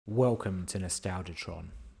Welcome to Nostalgiatron,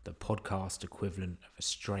 the podcast equivalent of a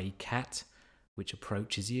stray cat which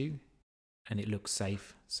approaches you and it looks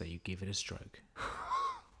safe, so you give it a stroke.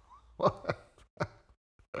 What?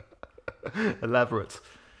 Elaborate.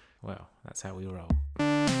 Well, that's how we roll.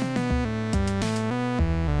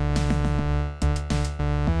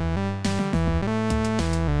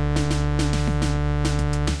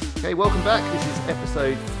 Okay, welcome back. This is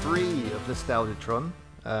episode 3 of Nostalgiatron.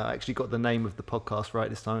 I actually got the name of the podcast right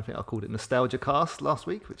this time. I think I called it Nostalgia Cast last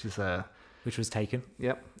week, which was taken.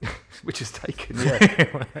 Yep, which is taken.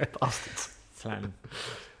 Yeah, bastards. Plan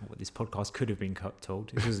what this podcast could have been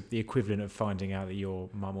told. It was the equivalent of finding out that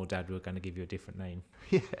your mum or dad were going to give you a different name.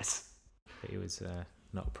 Yes, But it was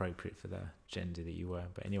not appropriate for the gender that you were.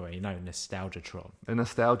 But anyway, Nostalgiatron. a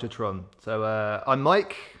Nostalgiatron. So I'm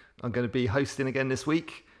Mike. I'm going to be hosting again this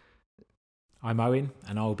week. I'm Owen,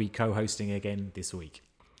 and I'll be co-hosting again this week.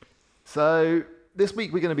 So this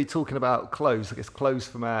week we're going to be talking about clothes. I guess clothes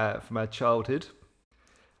from our childhood.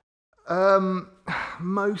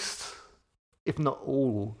 Most, if not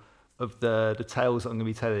all, of the tales that I'm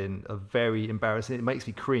going to be telling are very embarrassing. It makes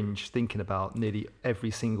me cringe thinking about nearly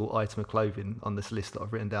every single item of clothing on this list that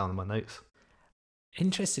I've written down in my notes.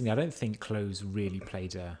 Interestingly, I don't think clothes really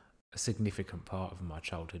played a significant part of my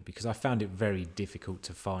childhood because I found it very difficult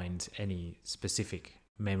to find any specific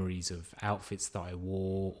memories of outfits that I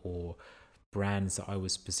wore or brands that I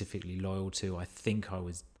was specifically loyal to. I think I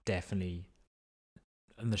was definitely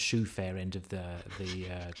on the shoe fair end of the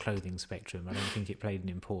clothing spectrum. I don't think it played an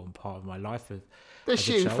important part of my life. The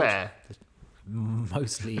shoe fair?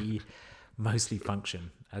 Mostly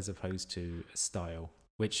function as opposed to style,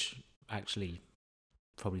 which actually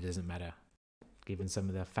probably doesn't matter given some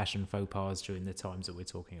of the fashion faux pas during the times that we're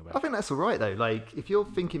talking about. I think that's all right though. Like if you're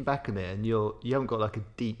thinking back on it and you haven't got like a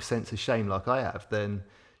deep sense of shame like I have, then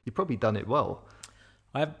you've probably done it well.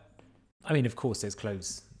 I mean, of course, there's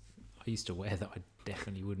clothes I used to wear that I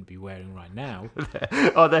definitely wouldn't be wearing right now.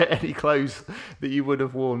 Are there any clothes that you would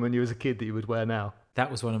have worn when you was a kid that you would wear now? That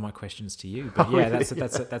was one of my questions to you. But yeah, really?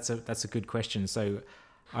 that's a good question. So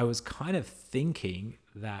I was kind of thinking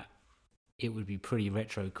that it would be pretty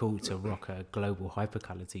retro cool to rock a global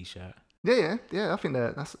hypercolor t-shirt. Yeah. I think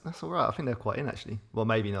that's all right. I think they're quite in actually. Well,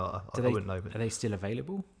 maybe not. I wouldn't know. But are they still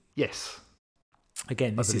available? Yes.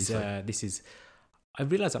 Again, this is. I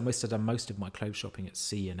realised I must have done most of my clothes shopping at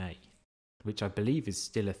C&A, which I believe is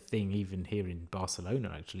still a thing even here in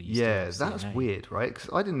Barcelona. Actually, yeah, that's weird, right? Because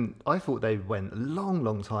I thought they went a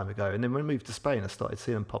long time ago, and then when I moved to Spain, I started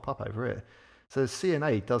seeing them pop up over here. So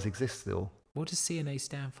C&A does exist still. What does C&A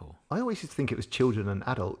stand for? I always used to think it was children and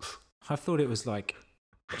adults. I thought it was like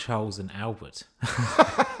Charles and Albert.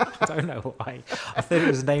 I don't know why. I thought it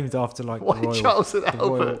was named after like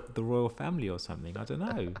the royal family or something. I don't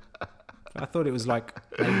know. I thought it was like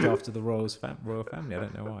named after the royal family. I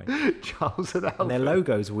don't know why. Charles and Albert. And their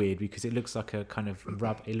logo's weird because it looks like a kind of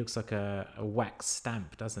it looks like a wax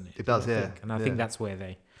stamp, doesn't it? It does, yeah. And I think that's where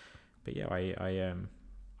they. But yeah, I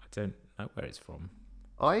don't know where it's from.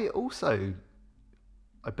 I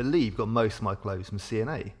believe, got most of my clothes from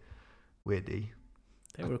C&A, weirdly.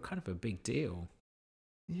 They were kind of a big deal.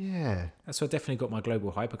 Yeah. That's where I definitely got my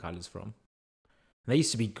global hypercolors from. They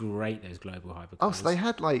used to be great, those global hypercolors. Oh, so they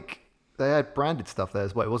had branded stuff there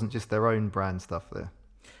as well. It wasn't just their own brand stuff there.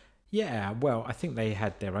 Yeah, well, I think they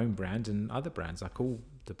had their own brand and other brands, like all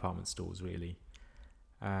department stores, really.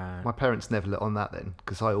 My parents never let on that then,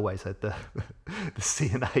 because I always had the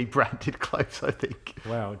C&A branded clothes, I think.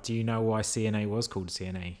 Well, do you know why C&A was called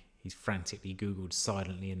C&A? He's frantically Googled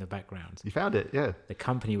silently in the background. You found it, yeah. The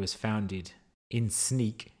company was founded in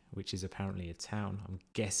Sneek, which is apparently a town, I'm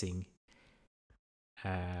guessing,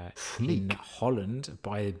 in Holland,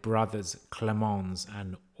 by brothers Clemens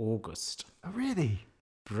and August. Oh, really?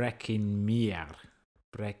 Breckinmeyer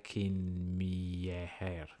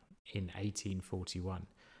in 1841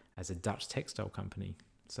 as a Dutch textile company.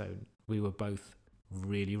 So we were both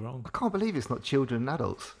really wrong. I can't believe it's not children and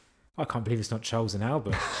adults. I can't believe it's not Charles and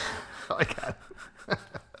Albert. I can.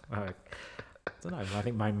 I don't know. I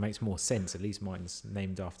think mine makes more sense. At least mine's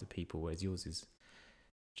named after people, whereas yours is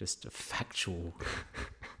just a factual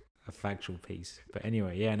piece. But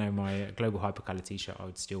anyway, yeah, no, my global hypercolor t-shirt I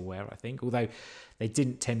would still wear, I think. Although they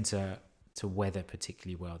didn't tend to weather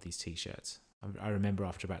particularly well, these t-shirts. I remember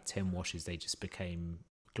after about 10 washes, they just became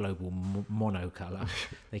global monocolor.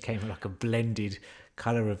 They came like a blended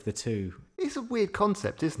color of the two. It's a weird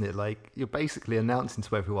concept, isn't it? Like you're basically announcing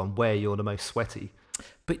to everyone where you're the most sweaty.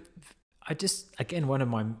 But I just, again, one of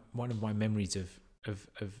my memories of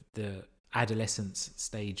the adolescence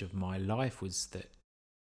stage of my life was that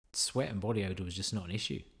sweat and body odor was just not an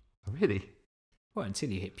issue. Really? Well, until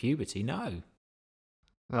you hit puberty, no.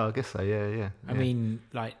 Oh, I guess so. Yeah. I mean,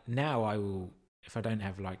 like now I will, if I don't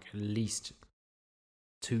have like at least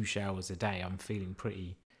 2 showers a day, I'm feeling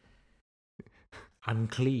pretty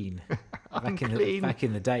unclean. Unclean. Back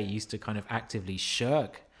in the day, you used to kind of actively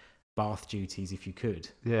shirk bath duties if you could.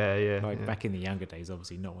 Yeah. Like back in the younger days,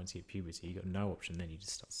 obviously not once you hit puberty, you got no option. Then you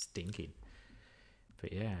just start stinking.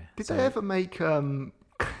 But yeah. Did they ever make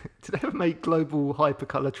Did they ever make global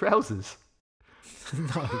hypercolor trousers? No,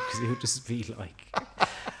 because it would just be like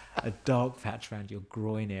a dark patch around your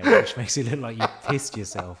groin area, which makes it look like you pissed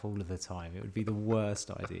yourself all of the time. It would be the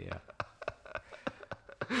worst idea.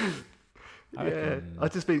 I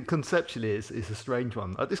just think conceptually it's a strange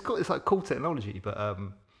one. It's like cool technology, but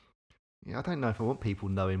yeah, I don't know if I want people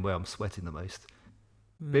knowing where I'm sweating the most.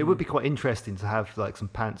 But it would be quite interesting to have like some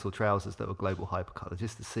pants or trousers that were global hypercolor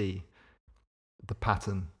just to see the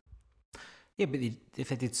pattern. Yeah, but if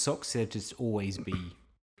they did socks, they'd just always be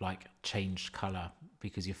like changed colour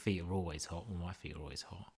because your feet are always hot. Well, my feet are always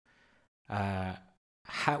hot.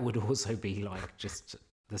 Hat would also be like just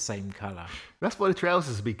the same colour. That's why the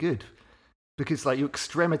trousers would be good. Because like your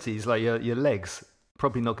extremities, like your legs,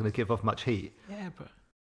 probably not going to give off much heat. Yeah, but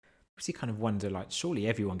you kind of wonder, like, surely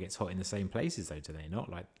everyone gets hot in the same places, though, do they not?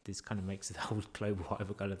 Like, this kind of makes the whole global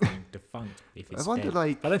hypercolor thing defunct. If it's I wonder,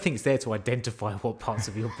 I don't think it's there to identify what parts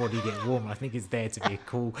of your body get warm. I think it's there to be a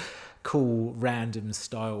cool, random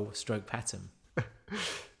style stroke pattern.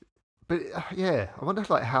 But yeah, I wonder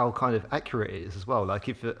like how kind of accurate it is as well. Like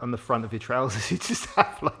if on the front of your trousers you just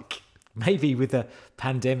have like. Maybe with the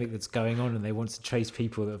pandemic that's going on and they want to trace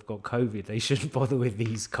people that have got COVID, they shouldn't bother with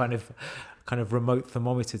these kind of remote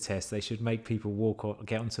thermometer tests. They should make people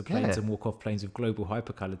get onto planes and walk off planes with global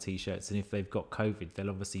hypercolor t-shirts. And if they've got COVID, they'll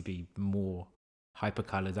obviously be more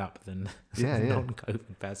hypercolored up than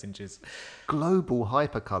non-COVID passengers. Global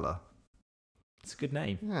hypercolor. It's a good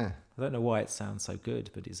name. Yeah. I don't know why it sounds so good,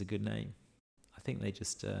 but it's a good name. I think they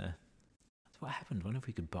just... that's what happened. I wonder if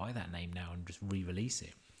we could buy that name now and just re-release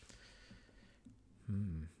it.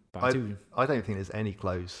 But I don't think there's any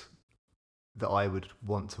clothes that I would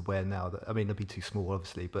want to wear now. They'd be too small,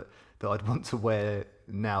 obviously, but that I'd want to wear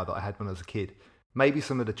now that I had when I was a kid. Maybe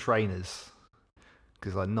some of the trainers,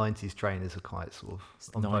 because like 90s trainers are quite sort of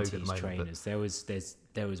on vogue at the moment. 90s trainers.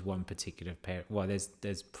 There was one particular pair. Well,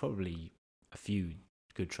 there's probably a few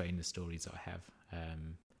good trainer stories I have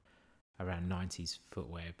around 90s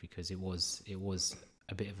footwear, because it was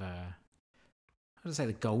a bit of a, how to say,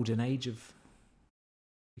 the golden age of.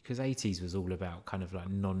 Because 80s was all about kind of like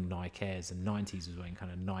non-Nike Airs, and 90s was when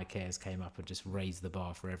kind of Nike Airs came up and just raised the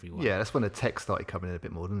bar for everyone. Yeah, that's when the tech started coming in a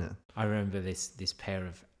bit more, didn't it? I remember this pair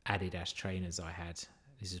of Adidas trainers I had.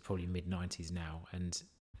 This is probably mid-90s now. And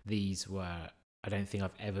these were, I don't think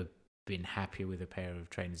I've ever been happier with a pair of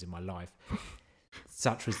trainers in my life.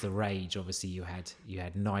 Such was the rage. Obviously, you had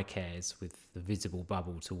Nike Airs with the visible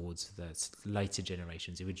bubble towards the later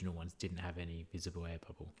generations. The original ones didn't have any visible air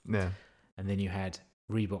bubble. Yeah. And then you had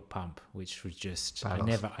Reebok Pump, which was just I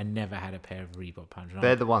never had a pair of Reebok Pump.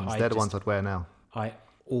 They're the ones I'd wear now. I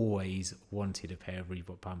always wanted a pair of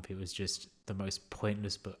Reebok Pump. It was just the most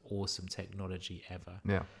pointless but awesome technology ever.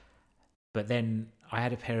 Yeah. But then I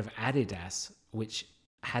had a pair of Adidas which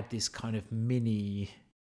had this kind of mini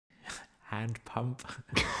hand pump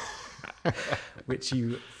which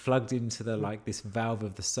you plugged into this valve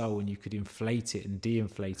of the sole, and you could inflate it and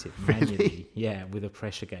de-inflate it manually. Really? Yeah, with a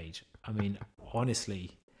pressure gauge. I mean,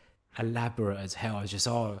 honestly, elaborate as hell. I was just,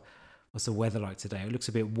 what's the weather like today? It looks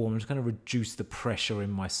a bit warm. I'm just going to reduce the pressure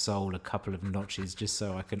in my sole a couple of notches just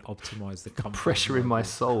so I can optimize the comfort. Pressure in my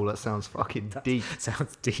soul, that sounds fucking deep.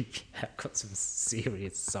 Sounds deep. Yeah, I've got some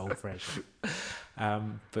serious soul pressure.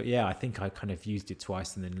 But yeah, I think I kind of used it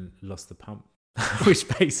twice and then lost the pump, which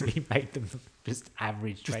basically made them just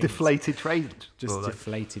average trainers. Deflated trainers.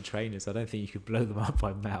 Deflated trainers. I don't think you could blow them up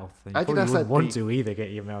by mouth. And you probably wouldn't want to either,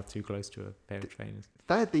 get your mouth too close to a pair of trainers.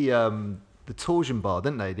 They had the torsion bar,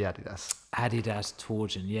 didn't they, the Adidas? Adidas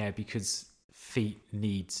torsion, yeah, because feet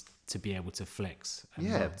need to be able to flex and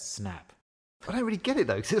not snap. I don't really get it,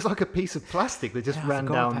 though, because it's like a piece of plastic that just ran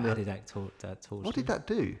down the... Adidas torsion. What did that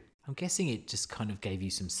do? I'm guessing it just kind of gave you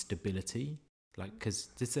some stability. Like, because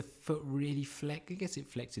does the foot really flex? I guess it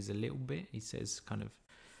flexes a little bit. He says, kind of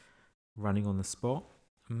running on the spot.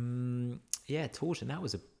 Yeah, torsion. That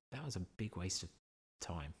was a big waste of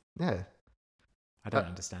time. Yeah, I don't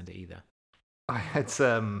understand it either. I had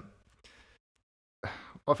I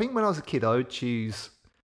think when I was a kid, I would choose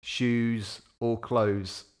shoes or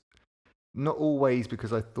clothes, not always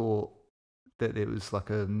because I thought that it was like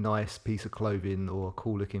a nice piece of clothing or a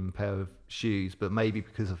cool looking pair of shoes, but maybe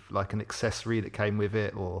because of like an accessory that came with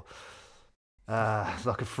it, or It's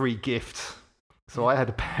like a free gift. So I had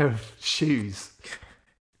a pair of shoes.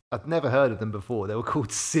 I'd never heard of them before. They were called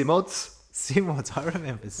Simods. Simod, I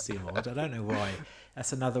remember Simod. I don't know why.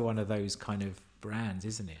 That's another one of those kind of brands,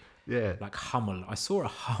 isn't it? Yeah. Like Hummel. I saw a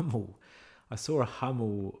Hummel Did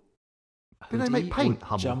they hoodie make paint, or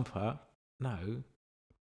Hummel? jumper. No,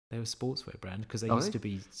 they were a sportswear brand because they Are used they? to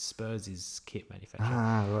be Spurs' kit manufacturer.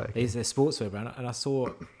 Ah, right. Okay. They're a sportswear brand, and I saw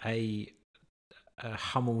a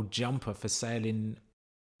Hummel jumper for sale in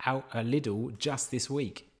out a Lidl just this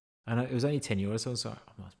week, and it was only €10. So I was like,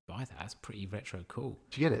 I must buy that. That's pretty retro cool.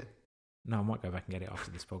 Did you get it? No, I might go back and get it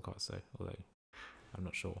after this podcast. So, although I'm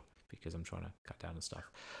not sure because I'm trying to cut down on stuff,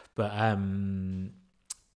 but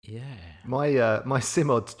yeah, My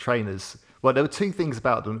Simod trainers. Well, there were two things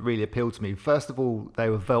about them that really appealed to me. First of all, they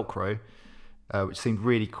were Velcro, which seemed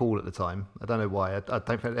really cool at the time. I don't know why. I don't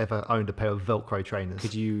think I'd ever owned a pair of Velcro trainers.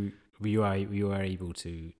 were you able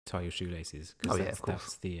to tie your shoelaces? Oh, yeah, of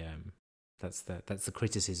course. That's the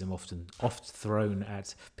criticism oft thrown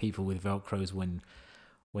at people with Velcros when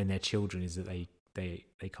they're children is that they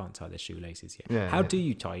can't tie their shoelaces yet. Yeah, How yeah. do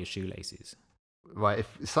you tie your shoelaces? Right,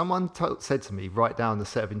 if someone said to me, write down the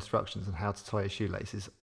set of instructions on how to tie your shoelaces,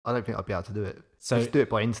 I don't think I'd be able to do it. So, Just do it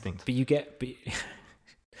by instinct. but you get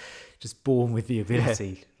just born with the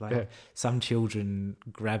ability. yeah. Some children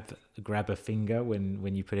grab a finger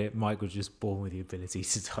when you put it. Mike was just born with the ability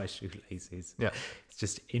to tie shoelaces. Yeah. It's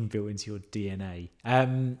just inbuilt into your DNA.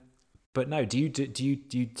 But no, do you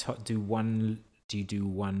do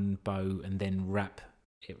one bow and then wrap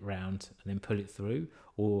it round and then pull it through,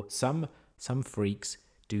 or some freaks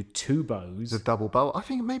do two bows? The double bow. I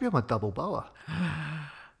think maybe I'm a double bower.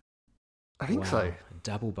 I think so. A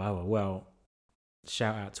double bower. Well,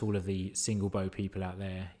 shout out to all of the single bow people out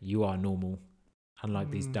there. You are normal, unlike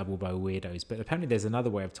these double bow weirdos. But apparently there's another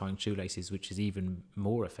way of tying shoelaces which is even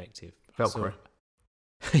more effective. Velcro.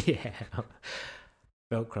 Yeah.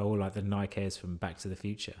 Velcro, or like the Nike Airs from Back to the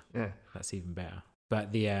Future. Yeah. That's even better.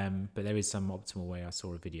 But but there is some optimal way. I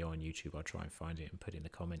saw a video on YouTube. I'll try and find it and put it in the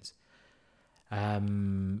comments.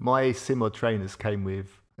 My Simod trainers came with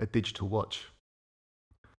a digital watch.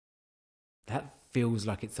 That feels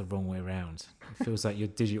like it's the wrong way around. It feels like your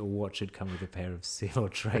digital watch should come with a pair of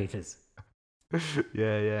Simod trainers.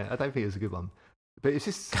 Yeah. I don't think it was a good one. But it's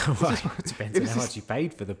just... Well, it's it just depends on how much you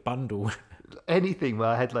paid for the bundle. anything where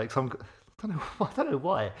I had like some... I don't know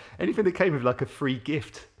why. Anything that came with like a free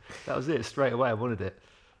gift. That was it. Straight away, I wanted it.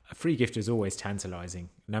 A free gift is always tantalising,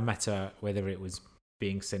 no matter whether it was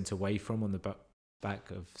being sent away from on the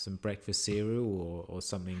back of some breakfast cereal or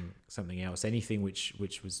something else. Anything which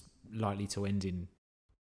was likely to end in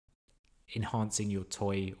enhancing your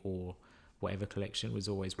toy or whatever collection was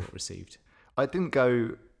always well received. I didn't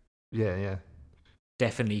go... Yeah.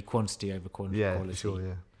 Definitely quantity over quality. Yeah, for sure,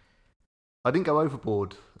 yeah. I didn't go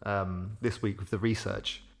overboard this week with the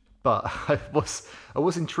research, but I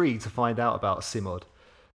was intrigued to find out about Simod.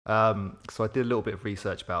 So I did a little bit of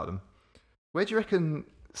research about them. Where do you reckon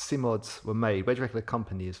Simods were made? Where do you reckon the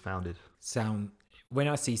company is founded? When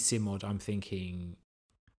I see Simod, I'm thinking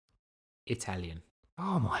Italian.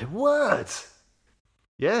 Oh my word!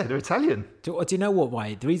 Yeah, they're Italian. Do you know what?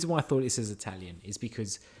 Why? The reason why I thought it says Italian is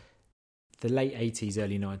because the late 80s,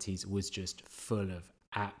 early 90s was just full of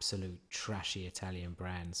absolute trashy Italian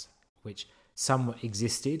brands, which some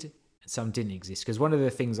existed, some didn't exist. Because one of the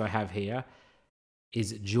things I have here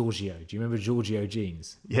is Giorgio. Do you remember Giorgio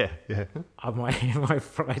jeans? Yeah. My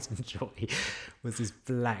pride and joy was this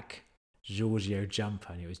black Giorgio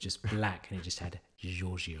jumper, and it was just black, and it just had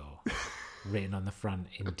Giorgio written on the front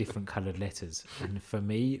in different coloured letters. And for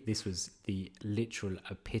me, this was the literal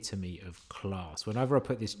epitome of class. Whenever I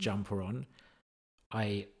put this jumper on,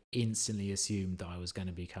 I instantly assumed that I was going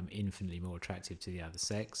to become infinitely more attractive to the other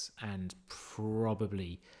sex, and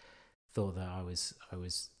probably thought that I was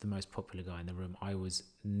the most popular guy in the room. I was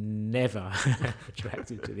never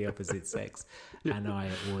attracted to the opposite sex, and I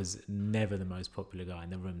was never the most popular guy in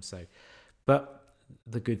the room. So, but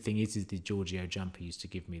the good thing is the Giorgio jumper used to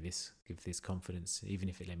give this confidence, even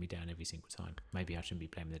if it let me down every single time. Maybe I shouldn't be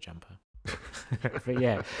playing with the jumper. But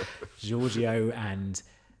yeah, Giorgio and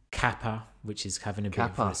Kappa, which is having a bit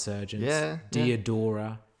of a resurgence. Yeah.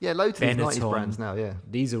 Diodora. Yeah, loads of these 90s Benetton. brands now, yeah.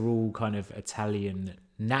 These are all kind of Italian.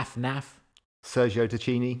 Naf. Sergio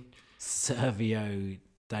Tacchini. Sergio,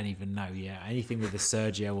 don't even know. Yeah, anything with the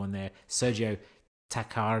Sergio on there. Sergio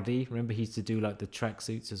Taccardi. Remember, he used to do like the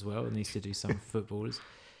tracksuits as well, and he used to do some footballers.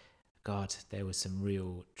 God, there was some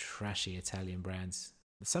real trashy Italian brands.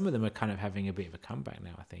 Some of them are kind of having a bit of a comeback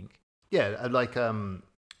now, I think. Yeah, like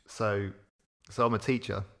so I'm a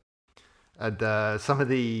teacher, and some of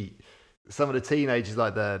the Some of the teenagers,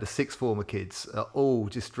 like the sixth former kids, are all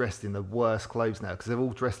just dressed in the worst clothes now because they're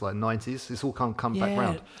all dressed like 90s. It's all come back Yeah,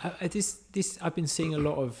 round. this I've been seeing a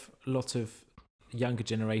lot of younger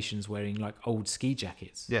generations wearing like old ski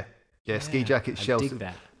jackets. Yeah, ski Yeah, jackets, I shells, dig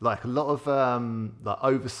that. like a lot of like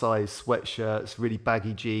oversized sweatshirts, really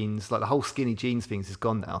baggy jeans. Like the whole skinny jeans things is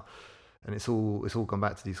gone now, and it's all gone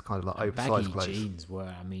back to these kind of like And oversized baggy clothes. jeans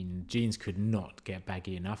were, I mean, jeans could not get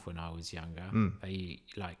baggy enough when I was younger. Mm. They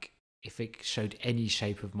like, if it showed any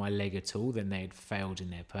shape of my leg at all, then they had failed in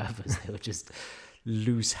their purpose. They were just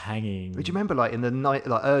loose hanging. But do you remember, like in the like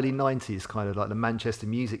early 90s, kind of like the Manchester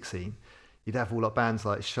music scene? You'd have all like bands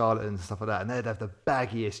like Charlatans and stuff like that, and they'd have the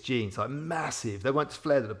baggiest jeans, like massive. They weren't just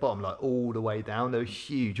flared at the bottom, like all the way down. They were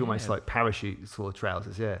huge, almost Yeah. like parachute sort of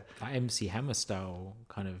trousers. Yeah, Like MC Hammer style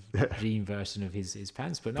kind of jean version of his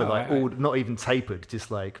pants. But no, but like all not even tapered, just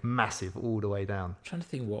like massive all the way down. I'm trying to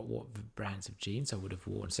think what brands of jeans I would have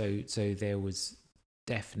worn. So there was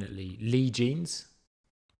definitely Lee jeans,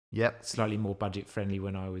 Yep. slightly more budget friendly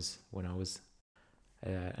when I was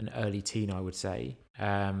an early teen, I would say.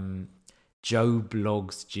 Joe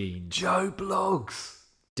Blogg's jeans. Joe Blogs.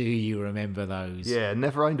 Do you remember those? Yeah,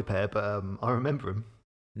 never owned a pair, but I remember them.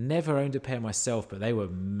 Never owned a pair myself, but they were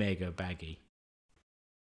mega baggy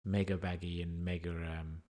and mega.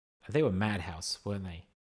 They were Madhouse, weren't they?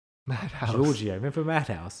 Madhouse. Giorgio, remember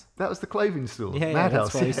Madhouse? That was the clothing store. Yeah, Madhouse.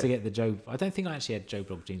 that's where I used to get the Joe. I don't think I actually had Joe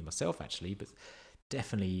Blogg jeans myself, actually, but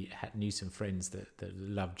definitely knew some friends that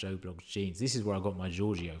loved Joe Blogg's jeans. This is where I got my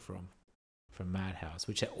Giorgio from Madhouse,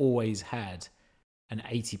 which always had an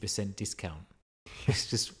 80% discount. It's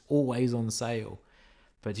just always on sale.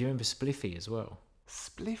 But do you remember Spliffy as well?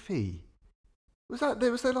 Spliffy. Was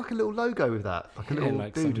there like a little logo with that? Like a little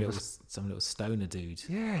like dude some little stoner dude.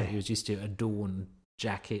 Yeah. But he was used to adorn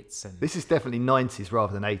jackets and This is definitely 90s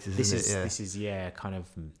rather than 80s, this isn't it? this is kind of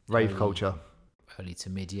Rave culture. early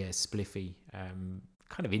to mid, Spliffy.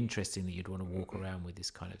 Kind of interesting that you'd want to walk around with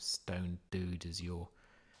this kind of stone dude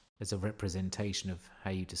as a representation of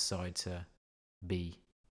how you decide to be.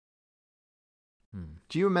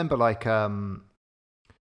 Do you remember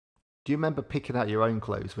do you remember picking out your own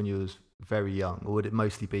clothes when you was very young, or would it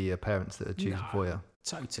mostly be your parents that are choosing for you?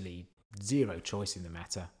 Totally zero choice in the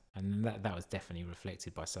matter. And that was definitely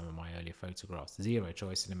reflected by some of my earlier photographs. Zero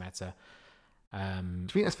choice in the matter. Do you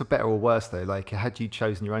think that's for better or worse though? Like, had you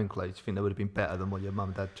chosen your own clothes, do you think they would have been better than what your mum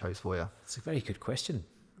and dad chose for you? It's a very good question.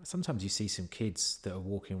 Sometimes you see some kids that are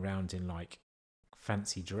walking around in like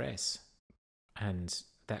fancy dress, and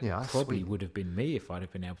that probably sweet. would have been me if I'd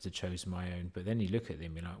have been able to choose my own. But then you look at them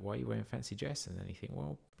and be like, why are you wearing fancy dress? And then you think,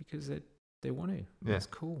 well, because they want to. Yeah. That's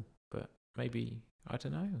cool. But maybe, I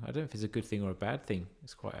don't know. I don't know if it's a good thing or a bad thing.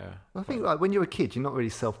 It's quite a... I think like when you're a kid, you're not really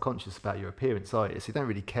self-conscious about your appearance, are you? So you don't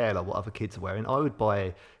really care like what other kids are wearing. I would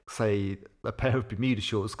buy, say, a pair of Bermuda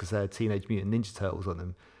shorts because they had Teenage Mutant Ninja Turtles on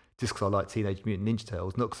them, just because I like Teenage Mutant Ninja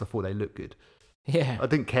Turtles, not because I thought they looked good. Yeah. I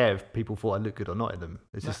didn't care if people thought I looked good or not in them.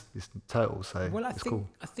 It's just it's turtles, so it's cool.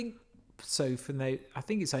 I think so. I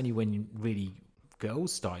think it's only when really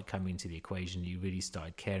girls started coming into the equation you really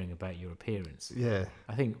started caring about your appearance. Yeah.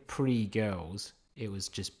 I think pre-girls, it was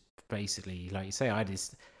just basically, like you say, I had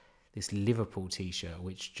this Liverpool t-shirt,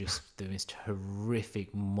 which just the most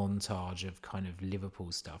horrific montage of kind of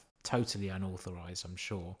Liverpool stuff, totally unauthorized, I'm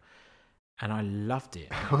sure. And I loved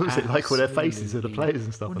it. What was it like with their faces of the players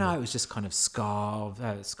and stuff? Well, no, it was just kind of scarves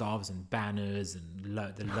and banners and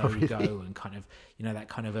the logo Really? and kind of, that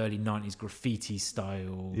kind of early 90s graffiti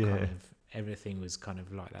style. Yeah. Kind of everything was kind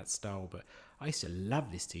of like that style. But I used to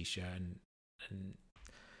love this t-shirt and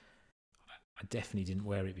I definitely didn't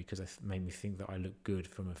wear it because it made me think that I looked good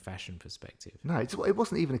from a fashion perspective. No, it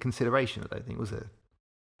wasn't even a consideration, I don't think, was it?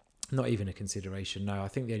 Not even a consideration, no. I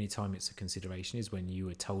think the only time it's a consideration is when you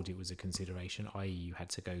were told it was a consideration, i.e. you had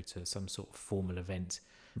to go to some sort of formal event.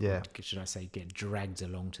 Yeah. Or, should I say, get dragged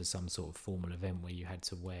along to some sort of formal event where you had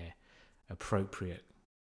to wear appropriate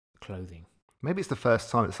clothing. Maybe it's the first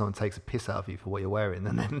time that someone takes a piss out of you for what you're wearing,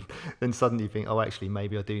 and then suddenly you think, oh, actually,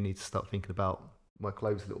 maybe I do need to start thinking about my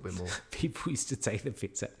clothes a little bit more. People used to take the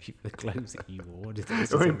piss out of you for the clothes that you wore. Did they It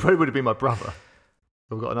probably would have been my brother.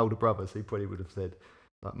 I've got an older brother, so he probably would have said,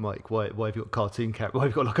 like, Mike, why have you got a cartoon character? Why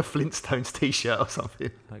have you got like a Flintstones t-shirt or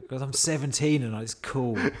something? Like, because I'm 17 and it's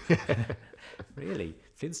cool. Really?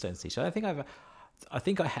 Flintstones t-shirt? I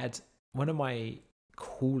think I had one of my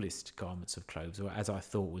coolest garments of clothes, or as I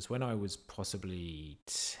thought, was when I was possibly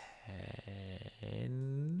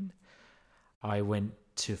 10. I went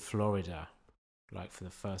to Florida, like for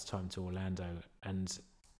the first time to Orlando, and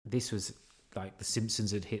this was like the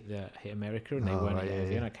Simpsons had hit America and they weren't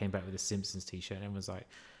here. And I came back with a Simpsons t-shirt and everyone was like,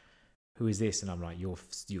 who is this? And I'm like, you'll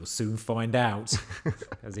soon find out.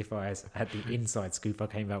 As if I had the inside scoop. I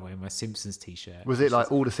came back wearing my Simpsons t-shirt. Was it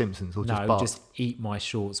like all the Simpsons or just no, Bart? just Eat My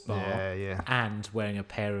Shorts bar. Yeah. And wearing a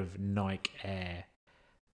pair of Nike Air,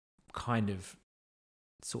 kind of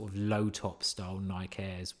sort of low top style Nike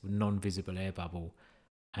Airs, non-visible air bubble.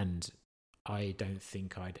 And I don't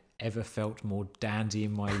think I'd ever felt more dandy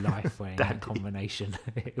in my life wearing that combination.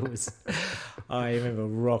 I remember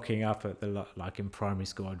rocking up at like in primary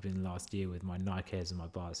school, I'd been last year with my Nike Airs and my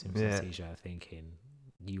Bart Simpson t-shirt, thinking,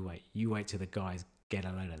 you wait till the guys get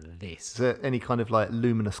a load of this. Is there any kind of like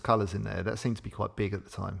luminous colours in there? That seemed to be quite big at the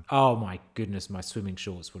time. Oh my goodness, my swimming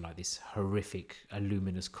shorts were like this horrific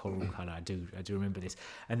luminous coral colour. I do remember this.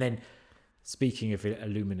 And then, speaking of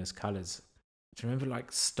luminous colours, do you remember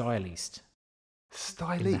like Stylist?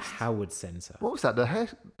 In the Howard Centre. What was that? The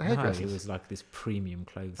hairdressers? No, it was like this premium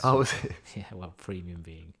clothes. Oh, was it? Yeah, well, premium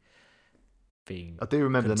being. I do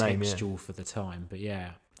remember the name. Contextual for the time, but yeah,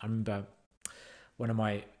 I remember one of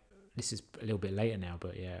my. This is a little bit later now,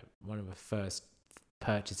 but yeah, one of the first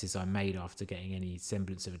purchases I made after getting any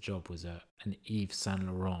semblance of a job was an Yves Saint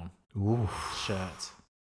Laurent shirt,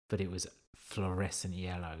 but it was fluorescent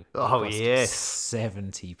yellow. Oh yes,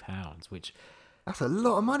 £70, which. That's a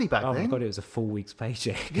lot of money back then. Oh my god, it was a full week's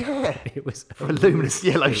paycheck. Yeah, it was for a luminous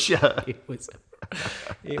yellow shirt.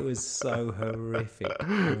 It was so horrific.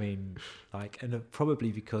 I mean, like, and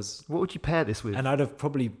probably because. What would you pair this with? And I'd have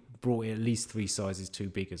probably brought it at least 3 sizes too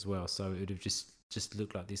big as well, so it would have just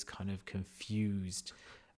looked like this kind of confused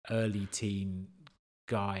early teen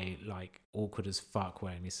guy, like awkward as fuck,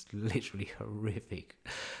 wearing this literally horrific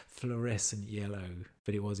fluorescent yellow,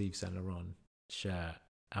 but it was Yves Saint Laurent shirt.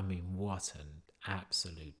 I mean, what an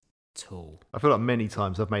absolute tool. I feel like many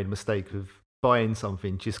times I've made a mistake of buying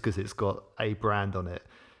something just because it's got a brand on it,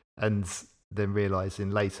 and then realising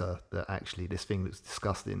later that actually this thing looks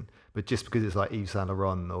disgusting, but just because it's like Yves Saint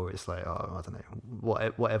Laurent, or it's like, oh, I don't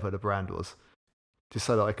know, whatever the brand was, just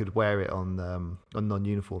so that I could wear it on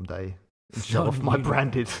non-uniform day and show off my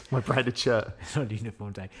branded shirt.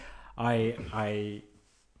 Non-uniform day. I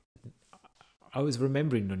was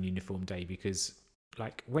remembering non-uniform day because,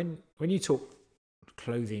 like, when you talk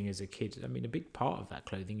clothing as a kid, I mean, a big part of that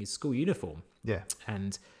clothing is school uniform. Yeah.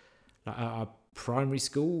 And like our primary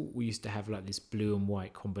school, we used to have like this blue and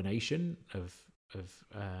white combination of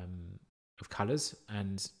colours,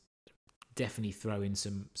 and definitely throw in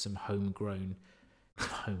some homemade.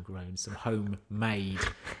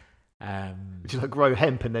 Would you like grow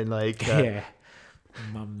hemp and then like yeah.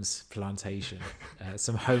 Mum's plantation,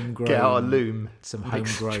 some homegrown. Get out a loom. Some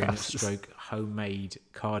homegrown homemade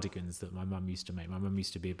cardigans that my mum used to make. My mum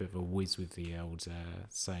used to be a bit of a whiz with the old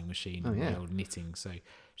sewing machine and the old knitting, so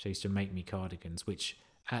she used to make me cardigans, which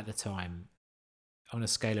at the time, on a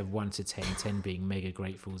scale of 1 to 10, 10 being mega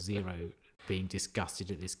grateful, 0 being disgusted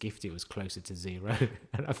at this gift, it was closer to 0.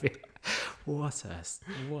 And I think, what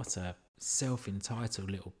a self-entitled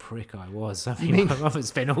little prick I was. I mean, my mum had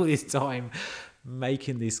spent all this time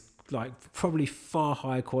making this like probably far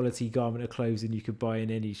higher quality garment of clothes than you could buy in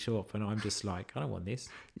any shop, and I'm just like, I don't want this.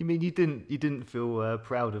 You mean you didn't feel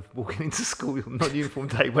proud of walking into school on non-uniform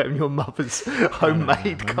day wearing your mother's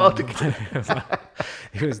homemade cardigan?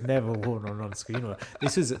 It was never worn on non-school uniform.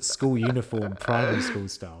 This was at school uniform, primary school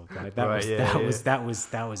style. Like that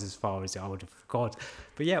was as far as I would have gone.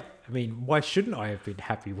 But yeah, I mean, why shouldn't I have been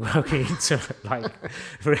happy working into like?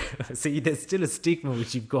 See, there's still a stigma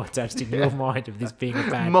which you've got attached in your mind of this being a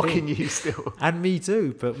bad mocking thing. You still, and me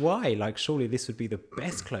too. But why? Like, surely this would be the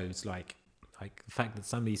best clothes. Like the fact that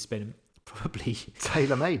somebody spent probably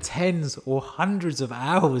tailor-made tens or hundreds of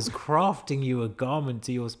hours crafting you a garment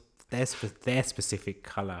to their specific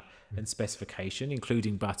colour and specification,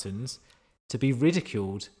 including buttons, to be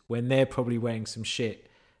ridiculed when they're probably wearing some shit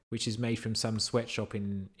which is made from some sweatshop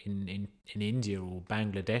in India or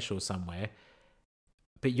Bangladesh or somewhere.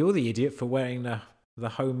 But you're the idiot for wearing the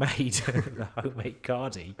homemade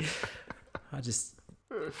cardi.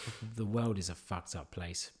 The world is a fucked up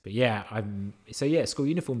place. But yeah, school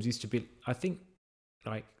uniforms used to be, I think,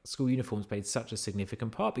 like, school uniforms played such a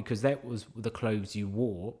significant part because that was the clothes you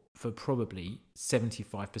wore for probably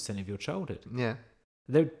 75% of your childhood. Yeah.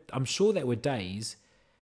 I'm sure there were days,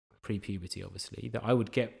 pre-puberty obviously, that I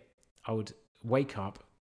would wake up,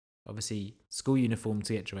 obviously school uniform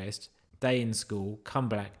to get dressed, day in school, come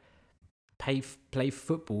back, play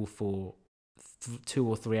football for 2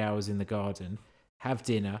 or 3 hours in the garden, have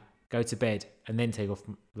dinner, go to bed, and then take off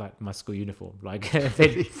like my school uniform. Like,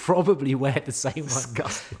 they'd probably wear the same one.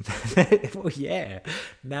 Disgusting. Well, yeah.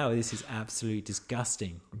 Now this is absolutely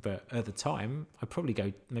disgusting. But at the time, I'd probably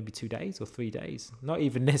go maybe 2 days or 3 days. Not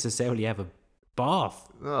even necessarily have a bath.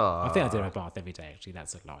 Oh. I think I did have a bath every day, actually.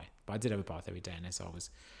 That's a lie. But I did have a bath every day unless I was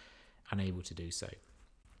unable to do so.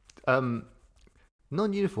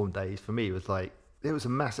 Non-uniform days for me was like, it was a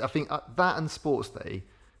massive, I think that and sports day,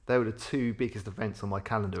 they were the two biggest events on my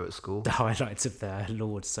calendar at school. The highlights of the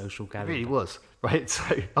Lord's social It calendar. really was, right? So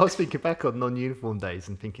I was thinking back on non-uniform days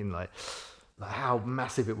and thinking like how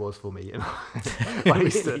massive it was for me. And I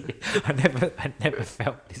used to, I never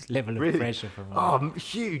felt this level of Really? pressure from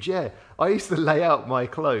huge, yeah. I used to lay out my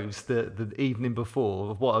clothes the evening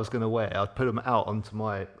before of what I was going to wear. I'd put them out onto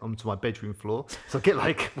my bedroom floor. So I'd get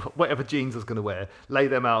like whatever jeans I was going to wear, lay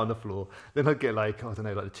them out on the floor. Then I'd get like, I don't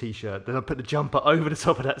know, like the t-shirt. Then I'd put the jumper over the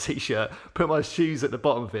top of that t-shirt, put my shoes at the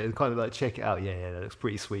bottom of it and kind of like check it out. Yeah, that looks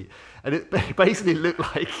pretty sweet. And it basically looked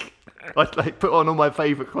like I'd like put on all my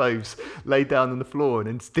favourite clothes, laid down on the floor and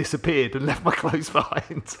then disappeared and left my clothes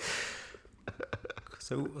behind.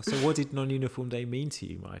 So what did non-uniform day mean to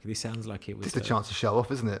you, Mike? This sounds like it was Just a chance to show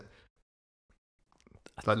off, isn't it?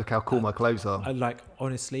 Like, look how cool my clothes are.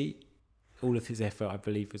 Honestly, all of his effort, I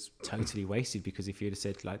believe, was totally wasted, because if you'd have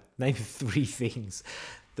said, like, name 3 things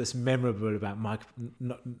that's memorable about Mike,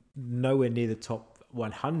 nowhere near the top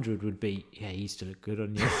 100 would be, yeah, he used to look good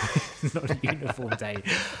on your non-uniform day.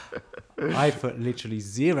 I put literally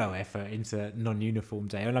 0 effort into non-uniform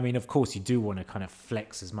day. And I mean, of course, you do want to kind of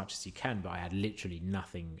flex as much as you can, but I had literally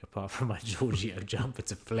nothing apart from my Giorgio jumper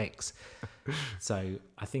to flex. So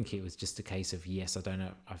I think it was just a case of, yes, I don't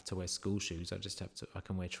have to wear school shoes. I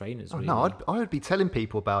can wear trainers. Really. No, I would be telling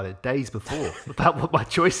people about it days before, about what my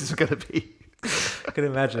choices were going to be. I can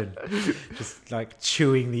imagine just like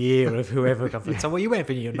chewing the ear of whoever comes. Yeah. So what are you wearing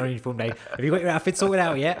for your non-uniform day? Have you got your outfit sorted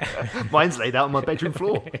out yet? Mine's laid out on my bedroom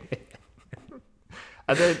floor.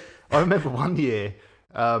 And then I remember one year,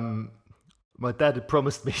 my dad had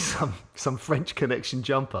promised me some French Connection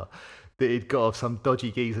jumper that he'd got off some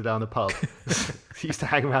dodgy geezer down the pub. He used to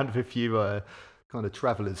hang around with a few kind of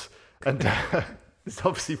travellers, and it's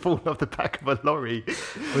obviously fallen off the back of a lorry.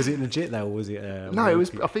 Was it legit though, or was it? No, it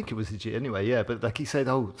was. I think it was legit anyway. Yeah, but like he said,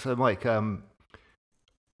 oh, so Mike,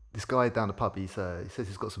 this guy down the pub, he says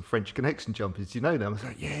he's got some French Connection jumpers. Do you know them? I was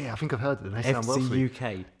like, yeah, I think I've heard of them. They sound well sweet.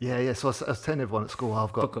 FC UK. Yeah. So I was telling everyone at school,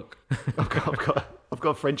 I've got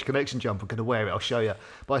a French Connection jumper. I'm going to wear it. I'll show you.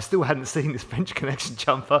 But I still hadn't seen this French Connection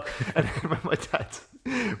jumper. And then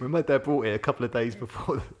when my dad brought it a couple of days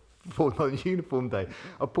before non-uniform day,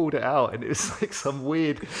 I pulled it out and it was like some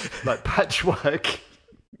weird, like patchwork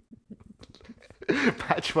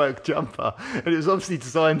jumper, and it was obviously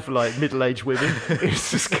designed for like middle-aged women. It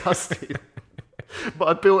was disgusting. But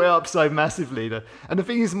I built it up so massively and the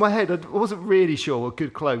thing is, in my head, I wasn't really sure what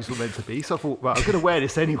good clothes were meant to be, so I thought, right, I'm going to wear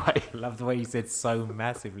this anyway. I love the way you said so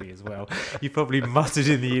massively as well. You probably muttered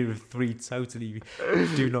in the ear of 3 totally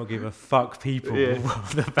do not give a fuck people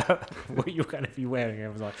about what you're going to be wearing. And I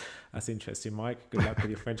was like, that's interesting, Mike. Good luck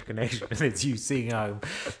with your French Connection. And it's you singing home.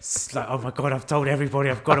 It's like, oh my God, I've told everybody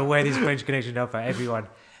I've got to wear this French Connection jumper. Everyone.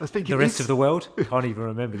 I was thinking, the rest of the world can't even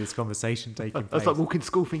remember this conversation taking place. I was like walking to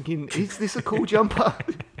school thinking, is this a cool jumper?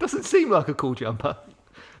 Doesn't seem like a cool jumper,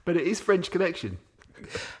 but it is French Connection.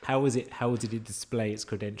 How was it? How did it display its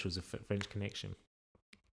credentials of French Connection?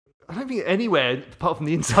 I don't think anywhere apart from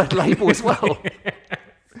the inside label as well.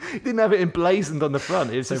 It didn't have it emblazoned on the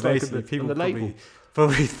front. It was just like on the label.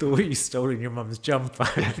 Probably thought you stolen your mum's jumper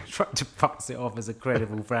and tried to pass it off as a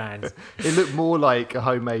credible brand. It looked more like a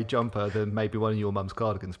homemade jumper than maybe one of your mum's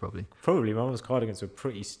cardigans, probably. Probably. My mum's cardigans were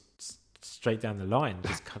pretty straight down the line.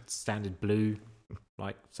 Just standard blue,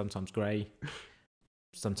 like sometimes grey,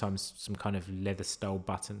 sometimes some kind of leather style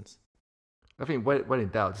buttons. I think when in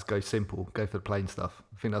doubt, just go simple. Go for the plain stuff.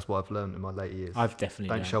 I think that's what I've learned in my later years.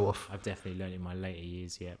 Don't show off. I've definitely learned in my later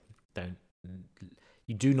years, yeah.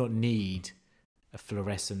 You do not need a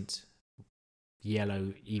fluorescent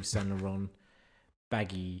yellow Yves Saint Laurent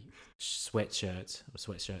baggy shirt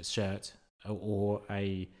or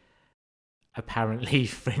a apparently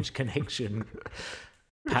French Connection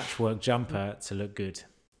patchwork jumper to look good.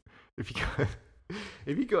 If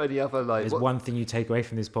you got any other like, there's one thing you take away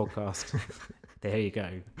from this podcast. There you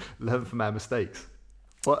go. Learn from our mistakes.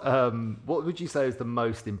 What would you say is the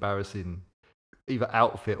most embarrassing, either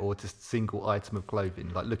outfit or just single item of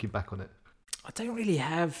clothing? Like looking back on it. I don't really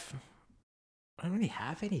have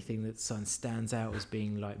anything that stands out as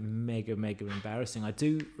being like mega embarrassing. I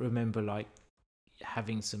do remember like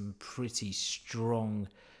having some pretty strong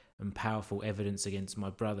and powerful evidence against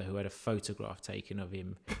my brother, who had a photograph taken of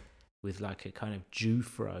him with like a kind of a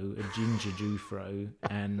ginger Jufro,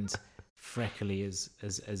 and freckly as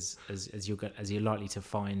you're likely to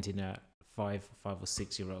find in a 5 or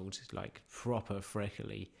 6 year old, like proper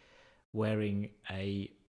freckly, wearing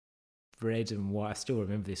a red and white. I still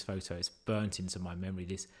remember this photo. It's burnt into my memory.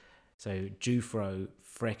 So Jufro,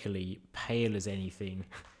 freckly, pale as anything,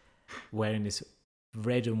 wearing this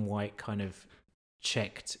red and white kind of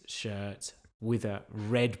checked shirt with a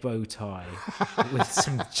red bow tie, with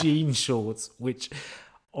some jean shorts, which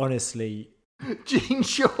honestly, jean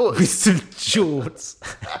shorts with some jorts,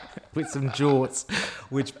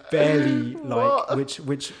 which barely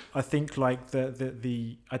which I think like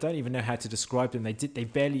the I don't even know how to describe them.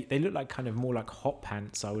 They look like kind of more like hot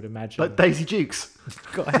pants, I would imagine. like Daisy Dukes.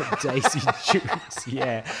 Got Daisy Dukes,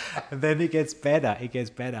 yeah. And then it gets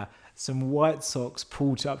better. Some white socks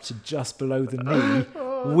pulled up to just below the knee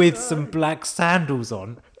with some black sandals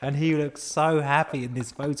on, and he looks so happy in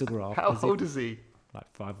this photograph. How old is he? Like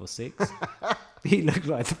 5 or 6. He looked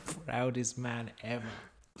like the proudest man ever.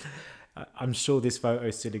 I'm sure this photo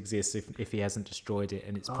still exists if he hasn't destroyed it,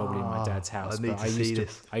 and it's probably in my dad's house.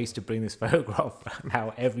 I used to bring this photograph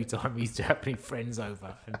out every time we used to have any friends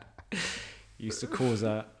over, and it used to cause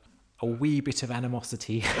a wee bit of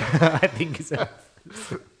animosity. I think is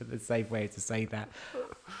the safe way to say that.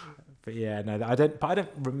 But yeah, no, I don't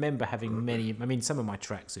remember having many. I mean, some of my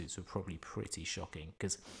tracksuits were probably pretty shocking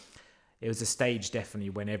because it was a stage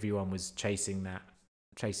definitely when everyone was chasing that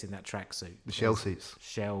tracksuit. The shell suits.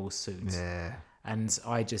 Shell suits. Yeah. And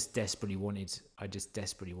I just desperately wanted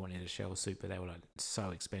a shell suit, but they were like so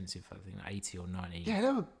expensive. I think like 80 or 90. Yeah,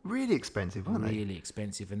 they were really expensive, weren't they? Really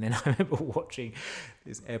expensive. And then I remember watching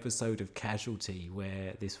this episode of Casualty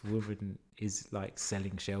where this woman is like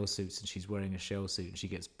selling shell suits and she's wearing a shell suit and she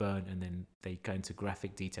gets burnt, and then they go into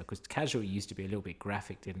graphic detail because Casualty used to be a little bit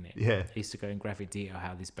graphic, didn't it? Yeah. It used to go in graphic detail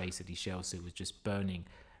how this basically shell suit was just burning.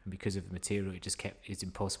 And because of the material, it's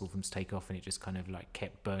impossible for them to take off, and it just kind of like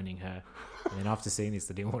kept burning her. And then after seeing this,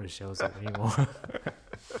 I didn't want a shell suit anymore.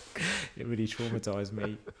 It really traumatized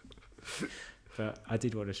me. But I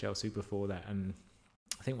did want a shell suit before that, and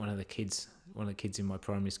I think one of the kids in my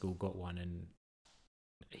primary school got one, and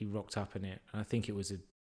he rocked up in it. And I think it was a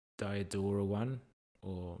Diodora one,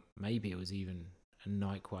 or maybe it was even a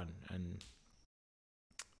Nike one, and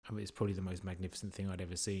I mean, it's probably the most magnificent thing I'd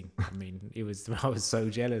ever seen. I mean, I was so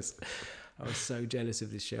jealous. I was so jealous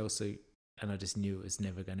of this shell suit, and I just knew it was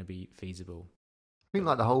never going to be feasible. I think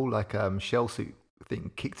like the whole shell suit thing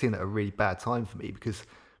kicked in at a really bad time for me, because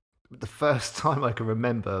the first time I can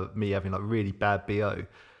remember me having like really bad BO,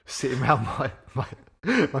 sitting around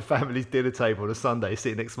my family's dinner table on a Sunday,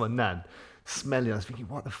 sitting next to my nan, smelling. I was thinking,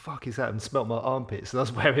 what the fuck is that? And smelt my armpits, and I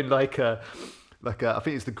was wearing like a I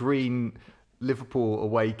think it's the green Liverpool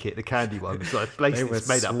away kit, the candy one. It's like it's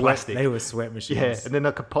made out of plastic. They were sweat machines. Yeah, and then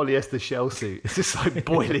like a polyester shell suit. It's just like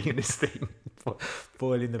boiling in this thing.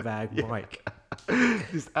 Boiling the bag, yeah. Mike.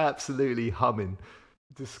 Just absolutely humming.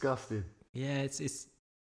 Disgusting. Yeah, it's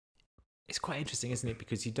quite interesting, isn't it?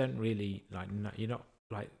 Because you don't really you're not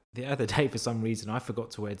like the other day for some reason I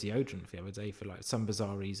forgot to wear deodorant the other day for like some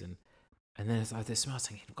bizarre reason, and then it's like the smell,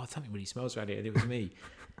 thinking, God, something really smells around here, and it was me.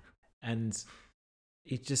 And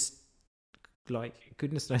it just, like,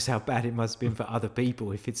 goodness knows how bad it must have been for other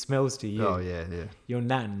people if it smells to you. Oh, yeah. Your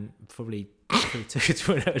nan probably took it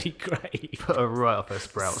to an early grave. Put her right off her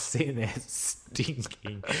sprouts. Sitting there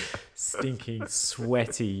stinking,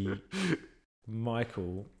 sweaty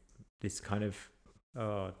Michael. This kind of,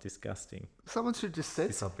 disgusting. Someone should have just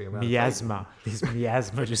said something about miasma. This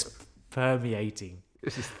miasma just permeating.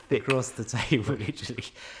 It's just thick across the table, literally.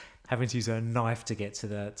 Having to use a knife to get to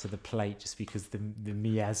the plate just because the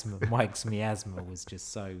miasma, Mike's miasma, was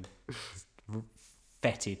just so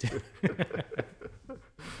fetid.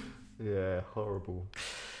 Yeah, horrible.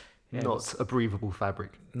 Yeah, not a breathable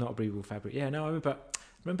fabric. Not a breathable fabric. Yeah, no, I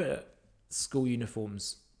remember school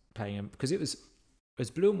uniforms playing them, because it was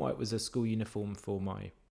blue and white was a school uniform for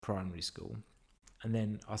my primary school, and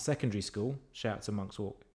then our secondary school, shout out to Monk's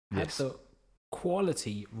Walk, had the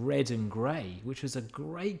quality red and grey, which was a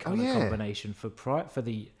great colour combination for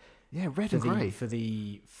the red and grey for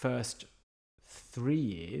the first 3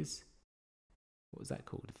 years. What was that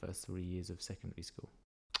called? The first 3 years of secondary school.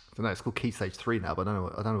 I don't know. It's called Key Stage 3 now, but I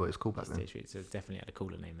don't know what it's called back then. Stage 3, so it definitely had a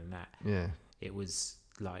cooler name than that. Yeah, it was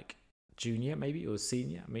like junior, maybe, or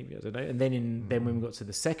senior, maybe, I don't know. And then then when we got to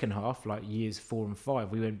the second half, like years 4 and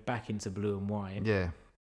 5, we went back into blue and white. Yeah,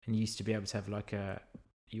 and you used to be able to have like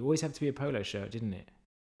you always have to be a polo shirt, didn't it?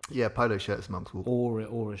 Yeah, polo shirts, Monk's Walk. Or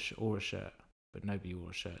a shirt, but nobody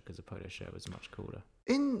wore a shirt because a polo shirt was much cooler.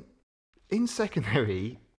 In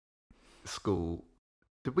secondary school,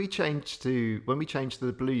 did we change to when we changed to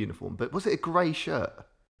the blue uniform? But was it a grey shirt?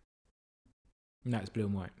 No, it's blue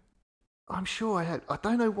and white. I'm sure I had. I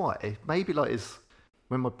don't know why. Maybe like it's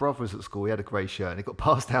when my brother was at school, he had a grey shirt and it got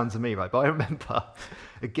passed down to me, right? But I remember,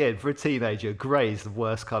 again, for a teenager, grey is the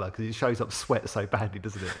worst colour because it shows up sweat so badly,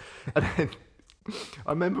 doesn't it? And then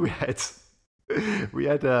I remember we had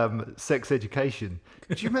sex education.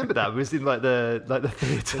 Do you remember that? It was in like the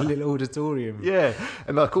theatre, The little auditorium. yeah,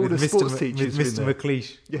 and like all With the Mr. sports teachers were in Mr. there.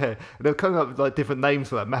 McLeish Yeah, and they were coming up with like different names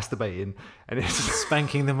for like masturbating, and it's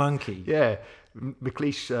spanking the monkey. yeah.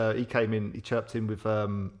 McLeish, he came in, he chirped in with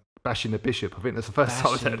bashing the bishop. I think that's the first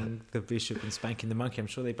time I've heard it. Bashing the bishop and spanking the monkey. I'm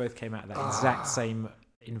sure they both came out of that exact same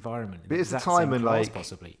environment. But it's the exact time same when, class, like,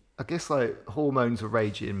 possibly. I guess like hormones were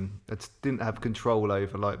raging. I just didn't have control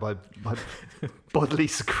over like my bodily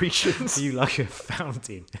secretions. You like a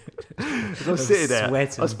fountain. As I was sitting there,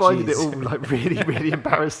 I was finding it all like really, really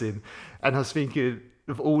embarrassing. And I was thinking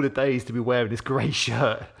of all the days to be wearing this grey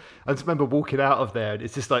shirt. I just remember walking out of there and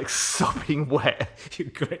it's just like sopping wet. Your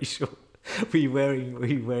grey short. Were you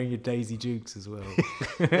wearing your Daisy Dukes as well?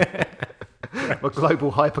 My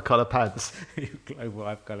global hypercolour pants. Your global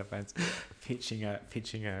hypercolour pants. Pitching a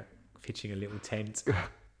little tent.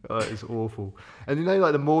 Oh, it's awful. And you know,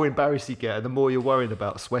 like the more embarrassed you get and the more you're worrying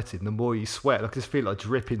about sweating, the more you sweat. Like, I just feel like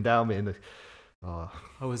dripping down me. And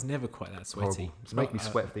I was never quite that sweaty. horrible. It's making me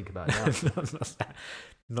sweat thinking about it now.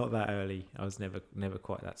 not that early. I was never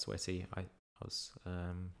quite that sweaty. I was.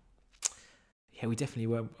 Yeah, we definitely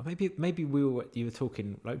were. Maybe we were. You were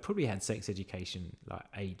talking like probably had sex education like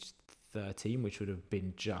age 13, which would have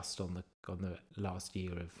been just on the last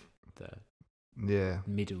year of the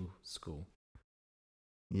middle school.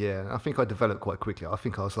 Yeah, I think I developed quite quickly. I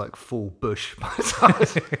think I was like full bush by the time I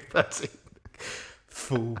was 13.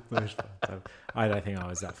 Full bush. I don't think I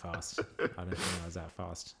was that fast. I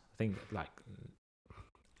think like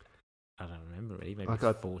I don't remember really. Maybe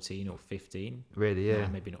 14 or 15. Really, yeah. No,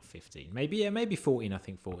 maybe not 15. Maybe 14. I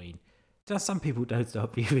think 14. Just some people don't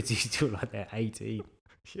start puberty till like they're 18.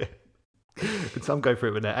 Yeah. And some go for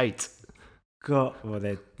it when they're 8. God, well,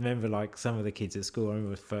 remember like some of the kids at school. I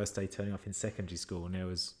remember the first day turning up in secondary school, and there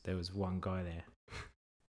was one guy there,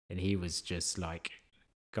 and he was just like,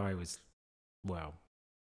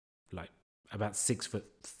 like about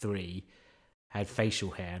 6'3", had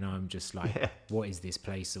facial hair, and I'm just like, What is this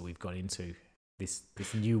place that we've got into? This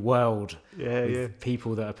new world with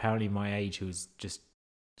people that are apparently my age who's just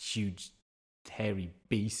huge, hairy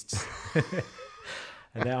beasts.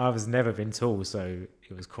 And then I was never been tall, so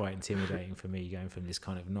it was quite intimidating for me going from this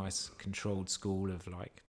kind of nice controlled school of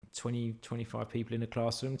like 20, 25 people in a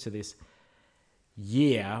classroom to this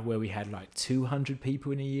year where we had like 200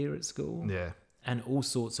 people in a year at school. Yeah. And all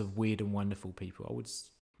sorts of weird and wonderful people. I would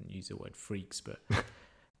use the word freaks, but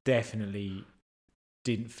definitely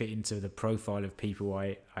didn't fit into the profile of people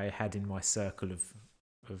I had in my circle of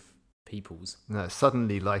peoples. No,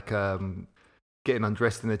 suddenly like getting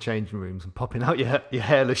undressed in the changing rooms and popping out your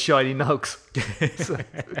hairless shiny nugs.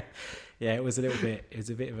 Yeah, it was a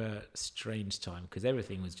bit of a strange time because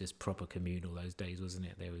everything was just proper communal those days, wasn't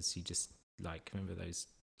it? You just like remember those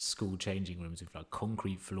school changing rooms with like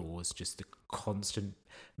concrete floors, just the constant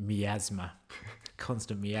miasma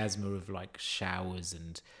of like showers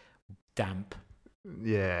and damp.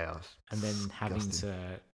 Yeah. And then disgusting. having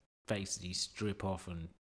to basically strip off and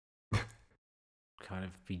kind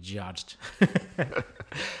of be judged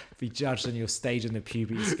on your stage on the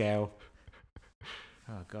puberty scale.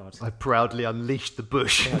 Oh God! I proudly unleashed the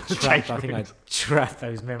bush. I think I trapped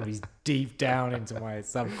those memories deep down into my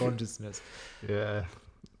subconsciousness. Yeah.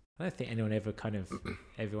 I don't think everyone ever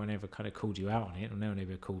kind of called you out on it, or no one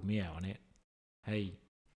ever called me out on it. Hey,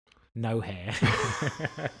 no hair.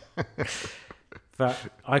 But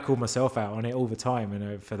I called myself out on it all the time,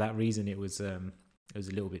 and for that reason, it was a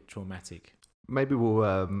little bit traumatic. Maybe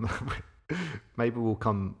we'll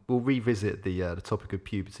revisit the topic of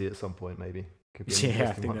puberty at some point. Maybe. Yeah,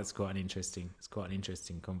 I think that's quite an interesting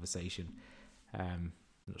conversation.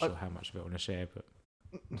 Not sure how much of it I want to share, but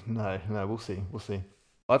no, we'll see.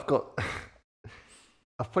 I've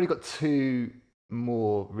probably got 2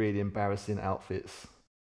 more really embarrassing outfits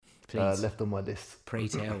left on my list. Pray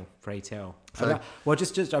tell. So, well,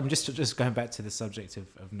 I'm just going back to the subject of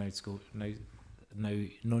no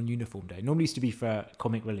non-uniform day. Normally used to be for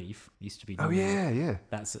comic relief. Used to be. Oh yeah.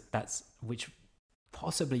 That's which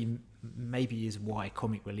possibly maybe is why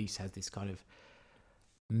comic relief has this kind of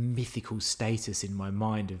mythical status in my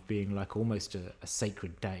mind of being like almost a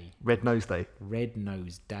sacred day. Red Nose Day,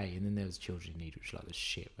 and then there was Children in Need, which is like the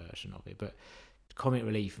shit version of it. But comic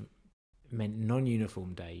relief meant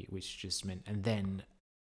non-uniform day, which just meant, and then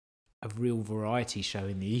a real variety show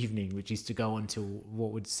in the evening, which used to go on till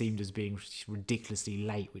what would seem as being ridiculously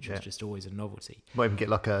late, which was just always a novelty. Might even get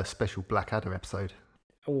like a special Blackadder episode.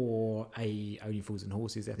 or a Only Fools and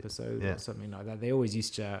Horses episode or something like that. They always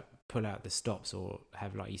used to pull out the stops or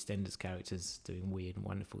have like EastEnders characters doing weird and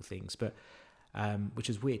wonderful things, but which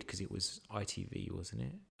was weird because it was ITV, wasn't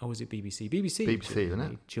it? Or was it BBC? BBC,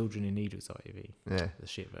 wasn't it? Children in Need was ITV. Yeah. The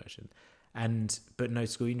shit version. But no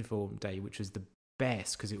School Uniform Day, which was the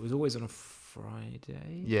best because it was always on a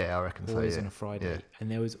Friday. Yeah, I reckon always so. On a Friday, yeah.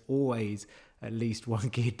 And there was always at least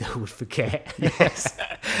one kid that would forget. Yes.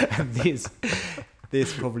 And this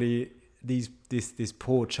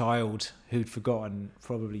poor child who'd forgotten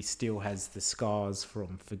probably still has the scars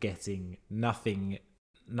from forgetting. Nothing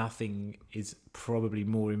is probably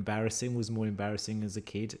was more embarrassing as a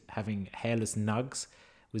kid. Having hairless nugs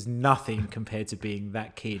was nothing compared to being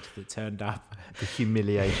that kid that turned up. The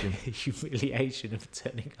humiliation. Humiliation of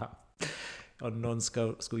turning up on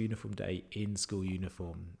non-school uniform day in school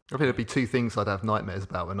uniform. I think there'd be two things I'd have nightmares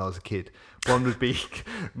about when I was a kid. One would be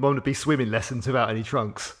swimming lessons without any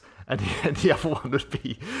trunks, and the other one would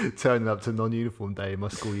be turning up to non-uniform day in my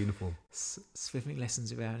school uniform. Swimming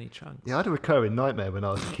lessons without any trunks. Yeah, I had a recurring nightmare when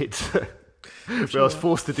I was a kid. Where I was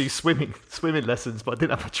forced to do swimming lessons, but I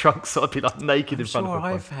didn't have a trunk, so I'd be like naked in front of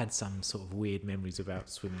everyone. I've had some sort of weird memories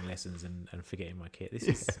about swimming lessons and forgetting my kit.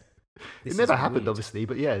 It never happened, obviously,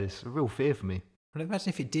 but yeah, it's a real fear for me. Well, imagine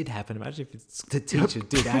if it did happen. Imagine if the teacher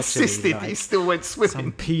did actually insisted he still went swimming.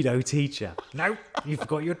 Some pedo teacher. No, you've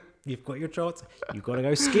got your shorts. You've got to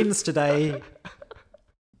go skins today.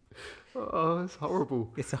 Oh, it's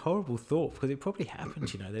horrible. It's a horrible thought because it probably happened.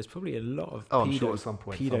 There's probably a lot of I'm sure at some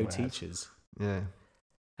point pedo teachers. Yeah.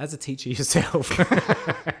 As a teacher yourself,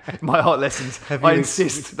 my art lessons. I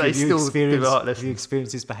insist they still do art lessons. Have you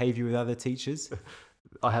experienced this behaviour with other teachers?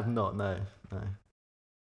 I have not. No.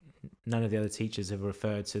 None of the other teachers have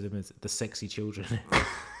referred to them as the sexy children.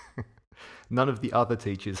 None of the other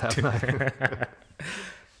teachers have. No.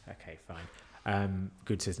 Okay, fine.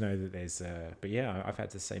 Good to know that there's. But yeah, I've had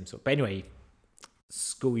the same sort. But anyway,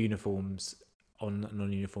 school uniforms on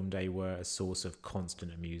non-uniform day were a source of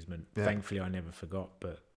constant amusement. Yeah. Thankfully, I never forgot.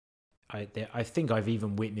 But I think I've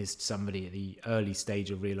even witnessed somebody at the early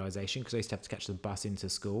stage of realisation because I used to have to catch the bus into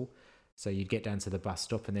school. So you'd get down to the bus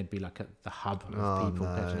stop and there'd be like the hub of people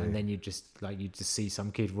catching, and then you'd just see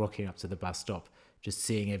some kid rocking up to the bus stop, just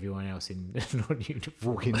seeing everyone else in non-uniform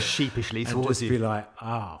walking sheepishly towards just you. Be like,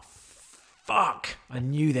 fuck! I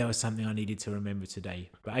knew there was something I needed to remember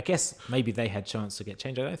today. But I guess maybe they had chance to get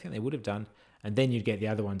changed. I don't think they would have done. And then you'd get the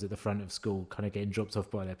other ones at the front of school, kind of getting dropped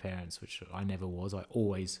off by their parents, which I never was. I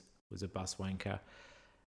always was a bus wanker,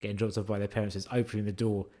 getting dropped off by their parents, just opening the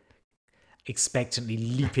door, expectantly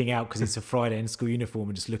leaping out because it's a Friday in school uniform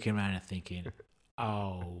and just looking around and thinking,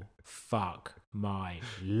 oh, fuck my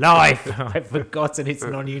life. I've forgotten it's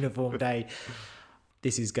non-uniform day.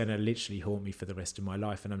 This is going to literally haunt me for the rest of my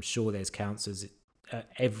life. And I'm sure there's counsellors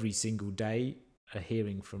every single day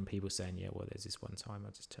hearing from people saying, yeah, well, there's this one time I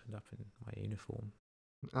just turned up in my uniform.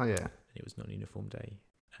 Oh, yeah. And it was non-uniform day.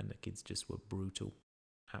 And the kids just were brutal.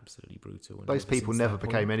 Absolutely brutal. And those people never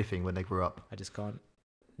became anything when they grew up. I just can't.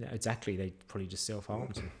 Yeah, exactly. They probably just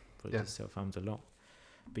self-harmed. Just self-harmed a lot.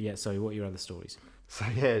 But yeah, so what are your other stories? So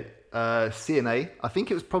yeah, CNA. I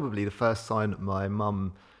think it was probably the first time my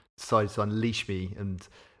mum decided to unleash me and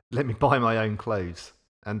let me buy my own clothes.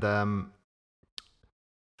 And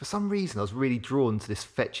for some reason, I was really drawn to this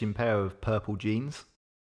fetching pair of purple jeans.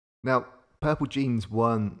 Now, purple jeans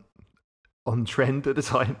weren't on trend at the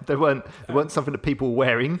time. They weren't something that people were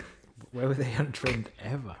wearing. Where were they on trend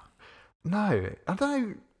ever? No, I don't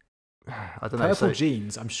know. Purple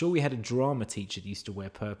jeans. I'm sure we had a drama teacher that used to wear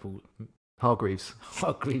purple. Hargreaves.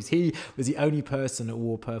 He was the only person that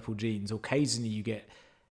wore purple jeans. Occasionally you get...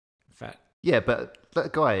 Yeah, but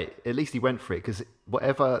that guy, at least he went for it because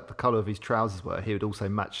whatever the colour of his trousers were, he would also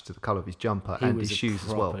match to the colour of his jumper and his shoes as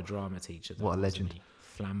well. He was a proper drama teacher. What a legend.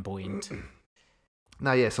 Flamboyant.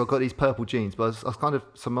 No, yeah, so I got these purple jeans, but I was kind of...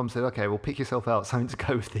 So Mum said, okay, well, pick yourself out something to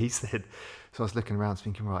go with these then. So I was looking around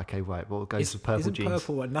thinking, right, what goes with purple jeans?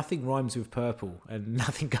 Purple, nothing rhymes with purple and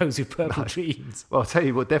nothing goes with purple jeans. Well, I'll tell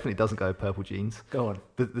you what definitely doesn't go with purple jeans. Go on.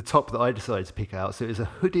 The top that I decided to pick out, so it was a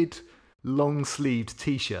hooded, long-sleeved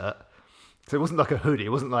T-shirt. So it wasn't like a hoodie. It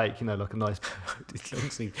wasn't like, like a nice...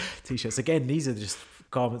 long-sleeved T-shirts. Again, these are just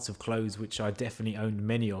garments of clothes which I definitely owned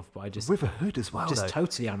many of, but I just... With a hood as well, just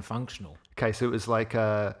totally unfunctional. Okay, so it was like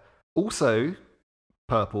also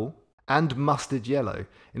purple and mustard yellow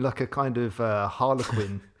in like a kind of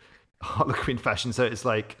harlequin fashion. So it's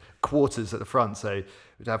like quarters at the front. So it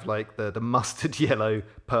would have like the mustard yellow,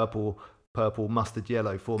 purple, mustard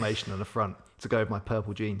yellow formation on the front to go with my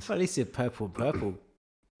purple jeans. Well, at least it's purple go.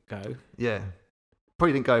 Yeah.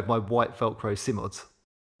 Probably didn't go with my white Velcro Simods.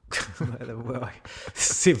 Well,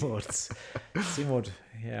 Simod.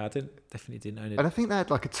 Yeah, definitely didn't own it. And I think they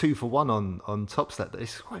had like a 2-for-1 on tops that day.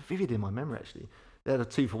 It's quite vivid in my memory, actually. They had a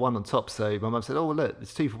 2-for-1 on top. So my mum said, oh, well, look,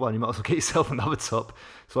 it's 2-for-1. You might as well get yourself another top.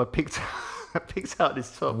 So I picked out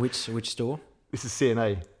this top. Which store? This is C&A.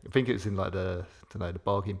 I think it was in like the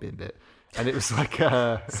bargain bin bit. And it was like...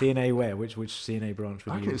 C&A where? Which C&A branch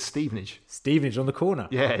I would think you it was Stevenage. Stevenage on the corner.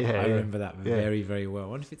 Yeah. I remember that very, very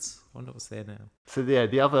well. I wonder what's there now. So yeah,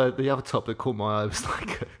 the other top that caught my eye was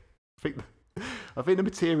like... I think the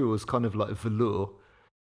material was kind of like velour.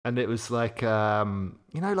 And it was like,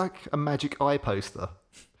 like a magic eye poster.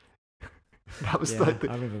 That was I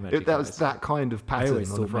remember magic that eyes. was that kind of pattern. I always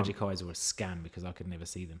on thought the front. magic eyes were a scam because I could never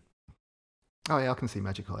see them. Oh yeah, I can see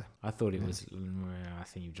magic eye. I thought it was. I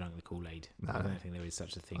think you drank the Kool-Aid. No, I don't think there is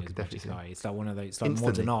such a thing I as could magic definitely eye. It's like one of those. It's like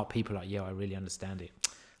Instantly. modern art. People are like, yeah, I really understand it.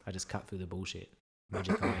 I just cut through the bullshit.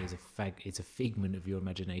 Magic eye is it's a figment of your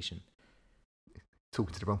imagination.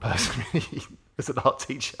 Talking to the wrong person, really. As an art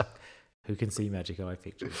teacher. Who can see magic eye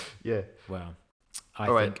pictures? Yeah. Well, I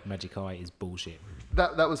All think right. magic eye is bullshit.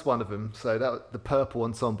 That was one of them. So the purple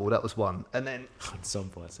ensemble, that was one. And then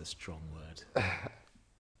Ensemble, that's a strong word.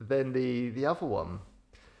 Then the other one.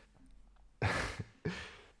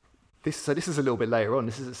 This is a little bit later on.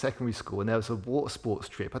 This is at secondary school, and there was a water sports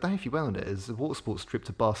trip. I don't know if you went on it. It was a water sports trip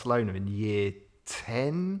to Barcelona in year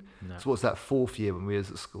 10. No, So what's that, 4th year when we was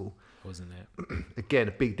at school? wasn't it? Again,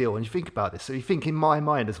 a big deal. And you think about this. So you think in my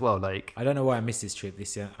mind as well, like... I don't know why I missed this trip.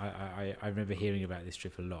 I remember hearing about this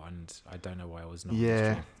trip a lot, and I don't know why I was not on this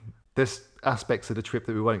Yeah, trip. there's aspects of the trip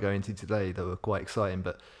that we won't go into today that were quite exciting,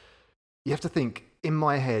 but you have to think, in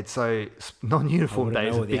my head, so non-uniform day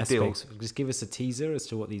is a big deal. Just give us a teaser as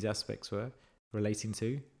to what these aspects were relating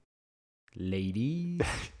to. Ladies.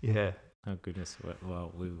 Yeah. Oh, goodness.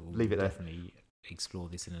 Well, we will Leave it there. definitely explore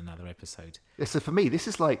this in another episode. Yeah, so for me, this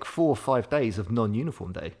is like 4 or 5 days of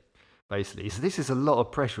non-uniform day, basically. So this is a lot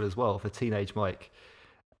of pressure as well for teenage Mike.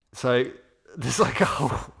 So there's like a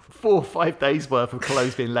whole 4 or 5 days worth of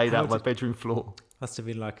clothes being laid out on my bedroom floor. Must have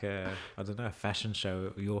been like a fashion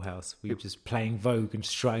show at your house. We were just playing Vogue and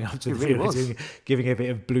strutting up to It the really mirror, was. giving a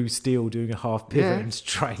bit of blue steel, doing a half pivot Yeah. and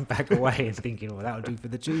strutting back away and thinking, well, that'll do for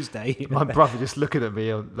the Tuesday. My brother just looking at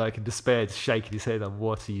me like in despair, just shaking his head, like,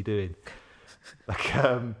 what are you doing? Like,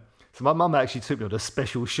 so my mum actually took me on a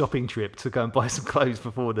special shopping trip to go and buy some clothes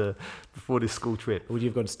before this school trip. Would you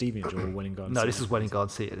have gone to Stevenage or Welling Garden? No, this City? is Welling Garden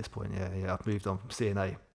City at this point. Yeah. I've moved on from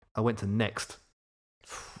C&A. I went to Next.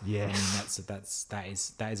 Yes. I mean,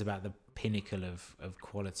 that is about the pinnacle of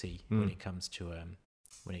quality when it comes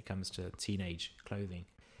to teenage clothing.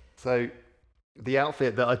 So the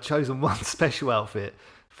outfit that I'd chosen, one special outfit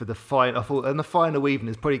for the final, I thought, and the final evening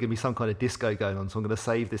is probably going to be some kind of disco going on, so I'm going to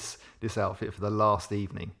save this outfit for the last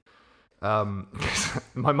evening. My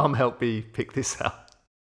mum helped me pick this out.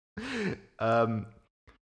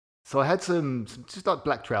 So I had some just like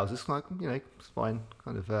black trousers, like, it's fine,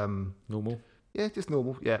 kind of Normal. yeah, just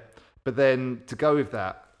normal, yeah. But then to go with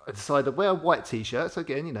that, I decided to wear a white t-shirt. So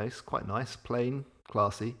again, it's quite nice, plain,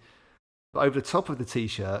 classy. But over the top of the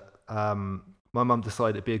t-shirt, my mum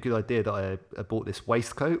decided it'd be a good idea that I bought this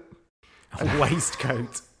waistcoat. A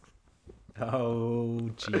waistcoat. Oh,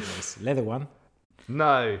 Jesus. Leather one.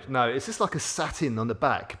 No, it's just like a satin on the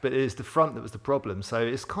back, but it's the front that was the problem. So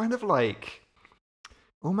it's kind of like,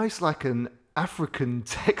 almost like an African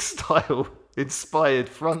textile inspired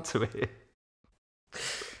front to it.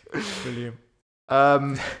 Brilliant.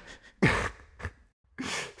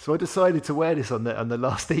 So I decided to wear this on the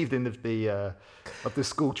last evening of the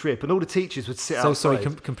school trip, and all the teachers would sit outside. So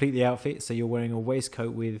sorry, complete the outfit. So you're wearing a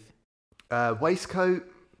waistcoat with Waistcoat,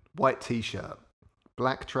 white t-shirt,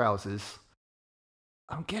 black trousers.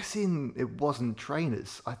 I'm guessing it wasn't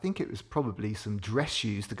trainers. I think it was probably some dress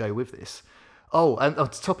shoes to go with this. Oh, and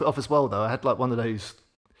to top it off as well, though, I had like one of those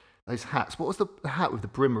hats. What was the hat with the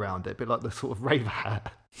brim around it? A bit like the sort of raver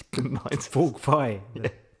hat. Fork pie. Yeah.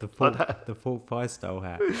 The fork pie style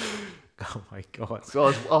hat. Oh my God. So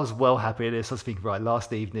I was well happy at this. I was thinking, right,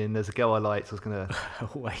 last evening, there's a girl I liked. I was going to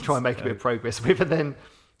try and make a bit of progress with. And then,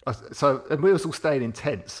 and we was all staying in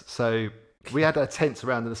tents. So we had our tents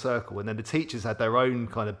around in a circle, and then the teachers had their own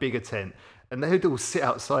kind of bigger tent. And they would all sit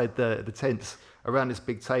outside the tents around this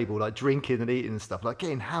big table, like drinking and eating and stuff, like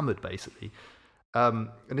getting hammered, basically. And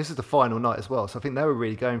this is the final night as well, so I think they were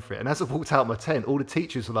really going for it. And as I walked out of my tent, all the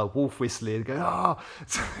teachers were like wolf whistling and going, "Oh!"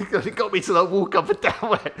 So it got me to like walk up and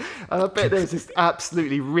down it. And I bet they was just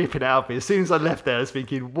absolutely ripping it out of me. As soon as I left there, I was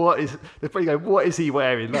thinking, they're probably going, "What is he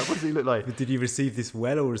wearing? Like, what does he look like?" But did you receive this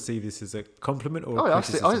well or receive this as a compliment or I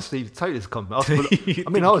criticism? honestly totally as a compliment.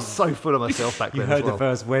 I was so full of myself back You then. heard as well. the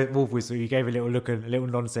first wolf whistle, you gave a little look, a little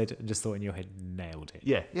nod, said, and just thought in your head, nailed it.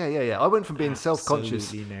 Yeah. I went from being self-conscious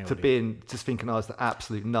Absolutely nailed to it. being just thinking I was the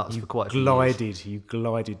absolute nuts for quite a few years. You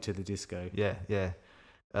glided to the disco. Yeah.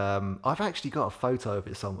 I've actually got a photo of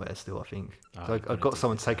it somewhere still, I think. Oh, So you've I've gotta got dig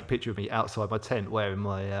someone this take a out. picture of me outside my tent wearing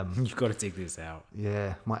my You've got to dig this out.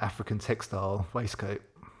 my African textile waistcoat.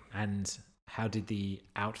 And how did the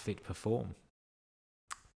outfit perform?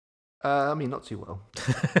 I mean, not too well.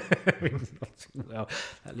 Not too well.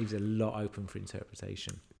 That leaves a lot open for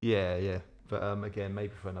interpretation. Yeah. But again,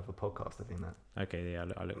 maybe for another podcast, I think that. Okay, yeah,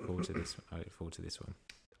 I look forward to this. I look forward to this one.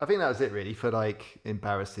 I think that was it really for like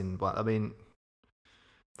embarrassing one. I mean,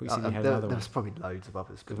 But you said you had there another one. was probably loads of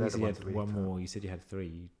others. But You they're said the you ones had that really one stand out. more. You said you had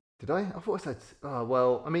three. Did I? I thought I said. Oh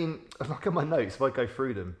well, I mean, like on my notes, if I go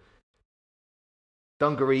through them,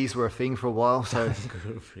 dungarees were a thing for a while. So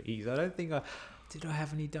Dungarees. I don't think I did. I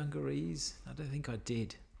have any dungarees? I don't think I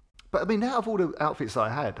did. But I mean, out of all the outfits I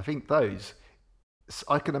had, I think those,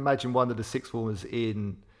 I can imagine one of the sixth formers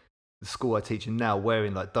in the school I teach in now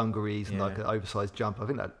wearing like dungarees and like Yeah. an oversized jumper. I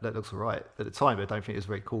think that looks all right. At the time, I don't think it was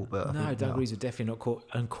very cool. But I No, think dungarees were definitely not cool,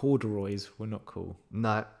 and corduroys were not cool.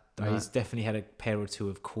 No. He's definitely had a pair or two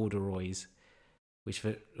of corduroys, which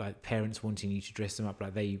for like parents wanting you to dress them up,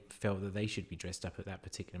 like they felt that they should be dressed up at that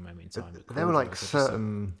particular moment in time. But They were like corduroys are just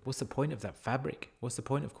certain. what's the point of that fabric? What's the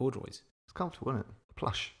point of corduroys? It's comfortable, isn't it?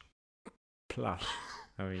 Plush. Plush.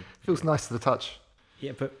 I mean, Feels nice to the touch.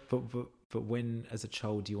 yeah, but when as a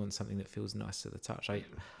child you want something that feels nice to the touch.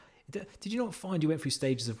 Did you not find you went through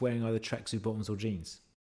stages of wearing either tracksuit bottoms or jeans?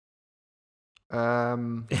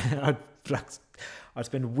 I'd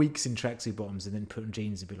spend weeks in tracksuit bottoms and then put on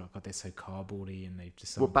jeans and be like, "God, they're so cardboardy," and they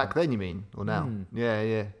just. Well, back then you mean, or now? Mm.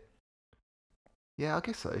 Yeah. Yeah, I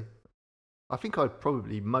guess so. I think I'd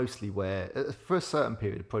probably mostly wear, for a certain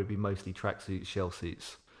period, it'd probably be mostly tracksuits, shell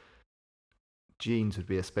suits. Jeans would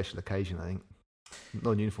be a special occasion, I think.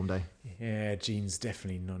 Non-uniform day. Yeah, jeans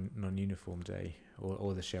definitely non-uniform day,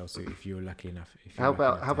 or the shell suit if you were lucky enough. How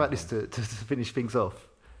about this to finish things off?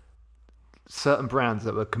 Certain brands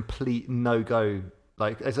that were complete no-go.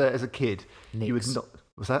 Like as a kid, you would Nicks. not.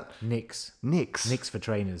 Was that Nicks Nicks? for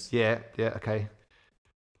trainers. Yeah. Okay.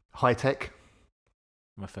 High tech.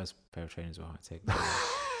 My first pair of trainers were high tech.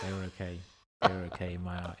 They were okay. They were okay in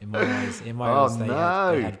my eyes. In my Oh, eyes, they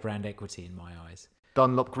no. had brand equity in my eyes.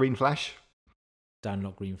 Dunlop Green Flash.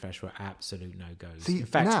 Dunlop Green Flash were absolute no-goes. See, in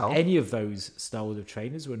fact, now- any of those styles of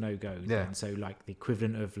trainers were no-goes. Yeah. And so like the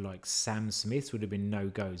equivalent of like Sam Smiths would have been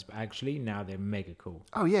no-goes. But actually now they're mega cool.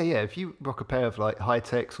 Oh yeah. If you rock a pair of like High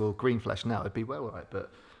Techs or Green Flash now, it'd be well alright.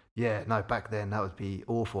 But yeah, no, back then that would be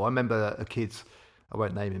awful. I remember a kid, I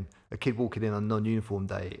won't name him, a kid walking in on non-uniform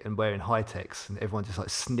day and wearing High Techs, and everyone just like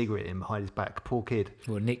sniggering at him behind his back. Poor kid.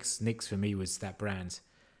 Well, Nicks for me was that brand.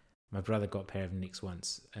 My brother got a pair of Nicks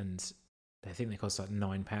once, and I think they cost like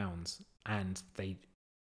 £9, and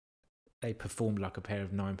they performed like a pair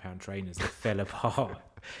of £9 trainers. They fell apart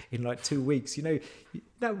in like 2 weeks.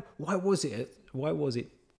 Why was it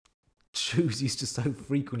shoes used to so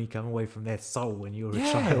frequently come away from their soul when you were a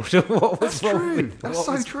child? That's true. That's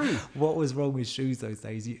so true. What was wrong with shoes those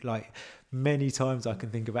days? Like many times I can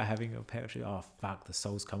think about having a pair of shoes. Oh fuck, the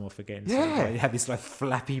soles come off again. So Yeah. you have this like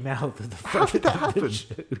flappy mouth at the How front did that of the happen?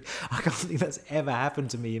 shoe. I can't think that's ever happened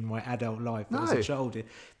to me in my adult life. But as No. a child, it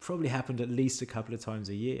probably happened at least a couple of times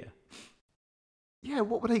a year. Yeah,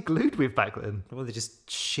 what were they glued with back then? Well, they're just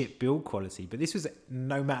shit build quality. But this was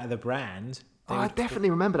no matter the brand. they I would-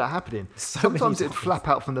 definitely remember that happening. So many Sometimes it'd times. flap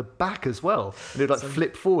out from the back as well, and it'd like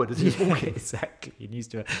flip forward as he was Yeah, walking. exactly. It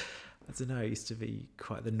used to, I don't know, it used to be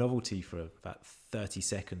quite the novelty for about 30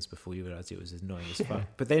 seconds before you realised it was as annoying as fuck.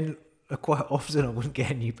 But then quite often I wouldn't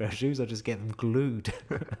get a new pair of shoes, I'd just get them glued.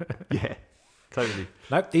 Yeah, totally.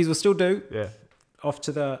 Nope, these will still do. Yeah. Off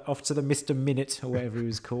to the Mr. Minute or whatever he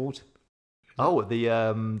was called. Oh, the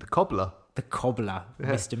cobbler. The cobbler,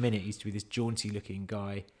 Yeah. Mr. Minute, used to be this jaunty looking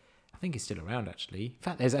guy. I think he's still around actually. In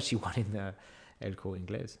fact, there's actually one in the El Corte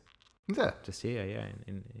Inglés. Yeah. Just here, yeah,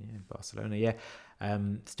 in Barcelona, yeah.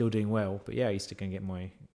 Still doing well, but yeah, I used to go and get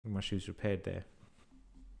my shoes repaired there.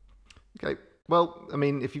 Okay. Well, I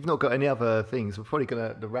mean, if you've not got any other things, we're probably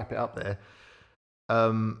gonna wrap it up there.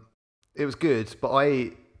 It was good, but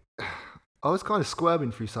I was kind of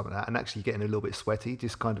squirming through some of that and actually getting a little bit sweaty,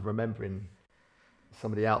 just kind of remembering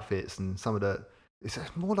some of the outfits and some of the It's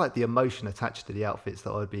more like the emotion attached to the outfits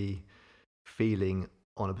that I'd be feeling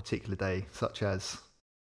on a particular day, such as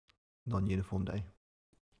non-uniform day.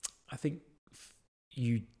 I think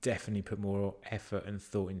you definitely put more effort and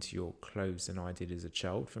thought into your clothes than I did as a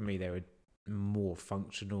child. For me, they were more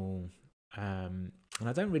functional. And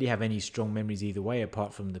I don't really have any strong memories either way,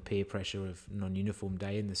 apart from the peer pressure of non-uniform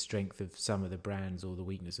day and the strength of some of the brands or the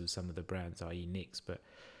weakness of some of the brands, i.e. Knicks. But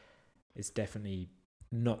it's definitely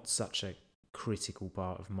not such a critical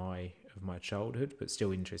part of my childhood, but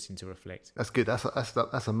still interesting to reflect. That's good.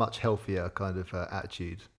 That's a much healthier kind of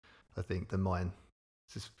attitude, I think, than mine.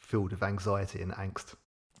 It's just filled with anxiety and angst.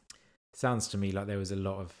 Sounds to me like there was a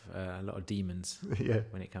lot of demons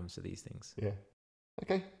when it comes to these things. Yeah.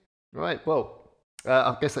 Okay. Right. Well,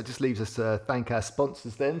 I guess that just leaves us to thank our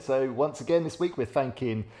sponsors then. So once again, this week we're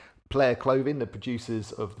thanking Player Clothing, the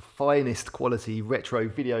producers of the finest quality retro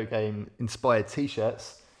video game inspired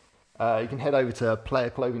t-shirts. You can head over to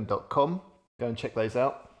playerclothing.com, go and check those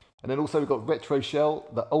out. And then also we've got Retro Shell,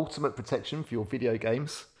 the ultimate protection for your video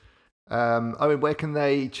games. Owen, where can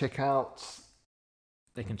they check out?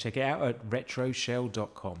 They can check it out at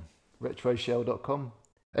retroshell.com. Retroshell.com.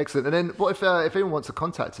 Excellent. And then what if anyone wants to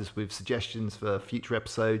contact us with suggestions for future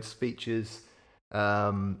episodes, features,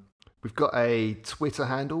 we've got a Twitter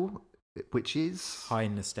handle, which is... Hi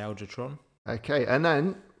Nostalgiatron. Okay. And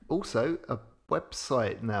then also a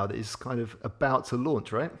website now that is kind of about to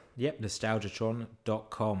launch, right? Yep,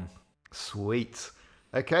 nostalgiatron.com. Sweet.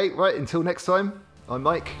 Okay, right, until next time, I'm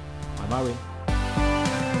Mike. I'm Owen.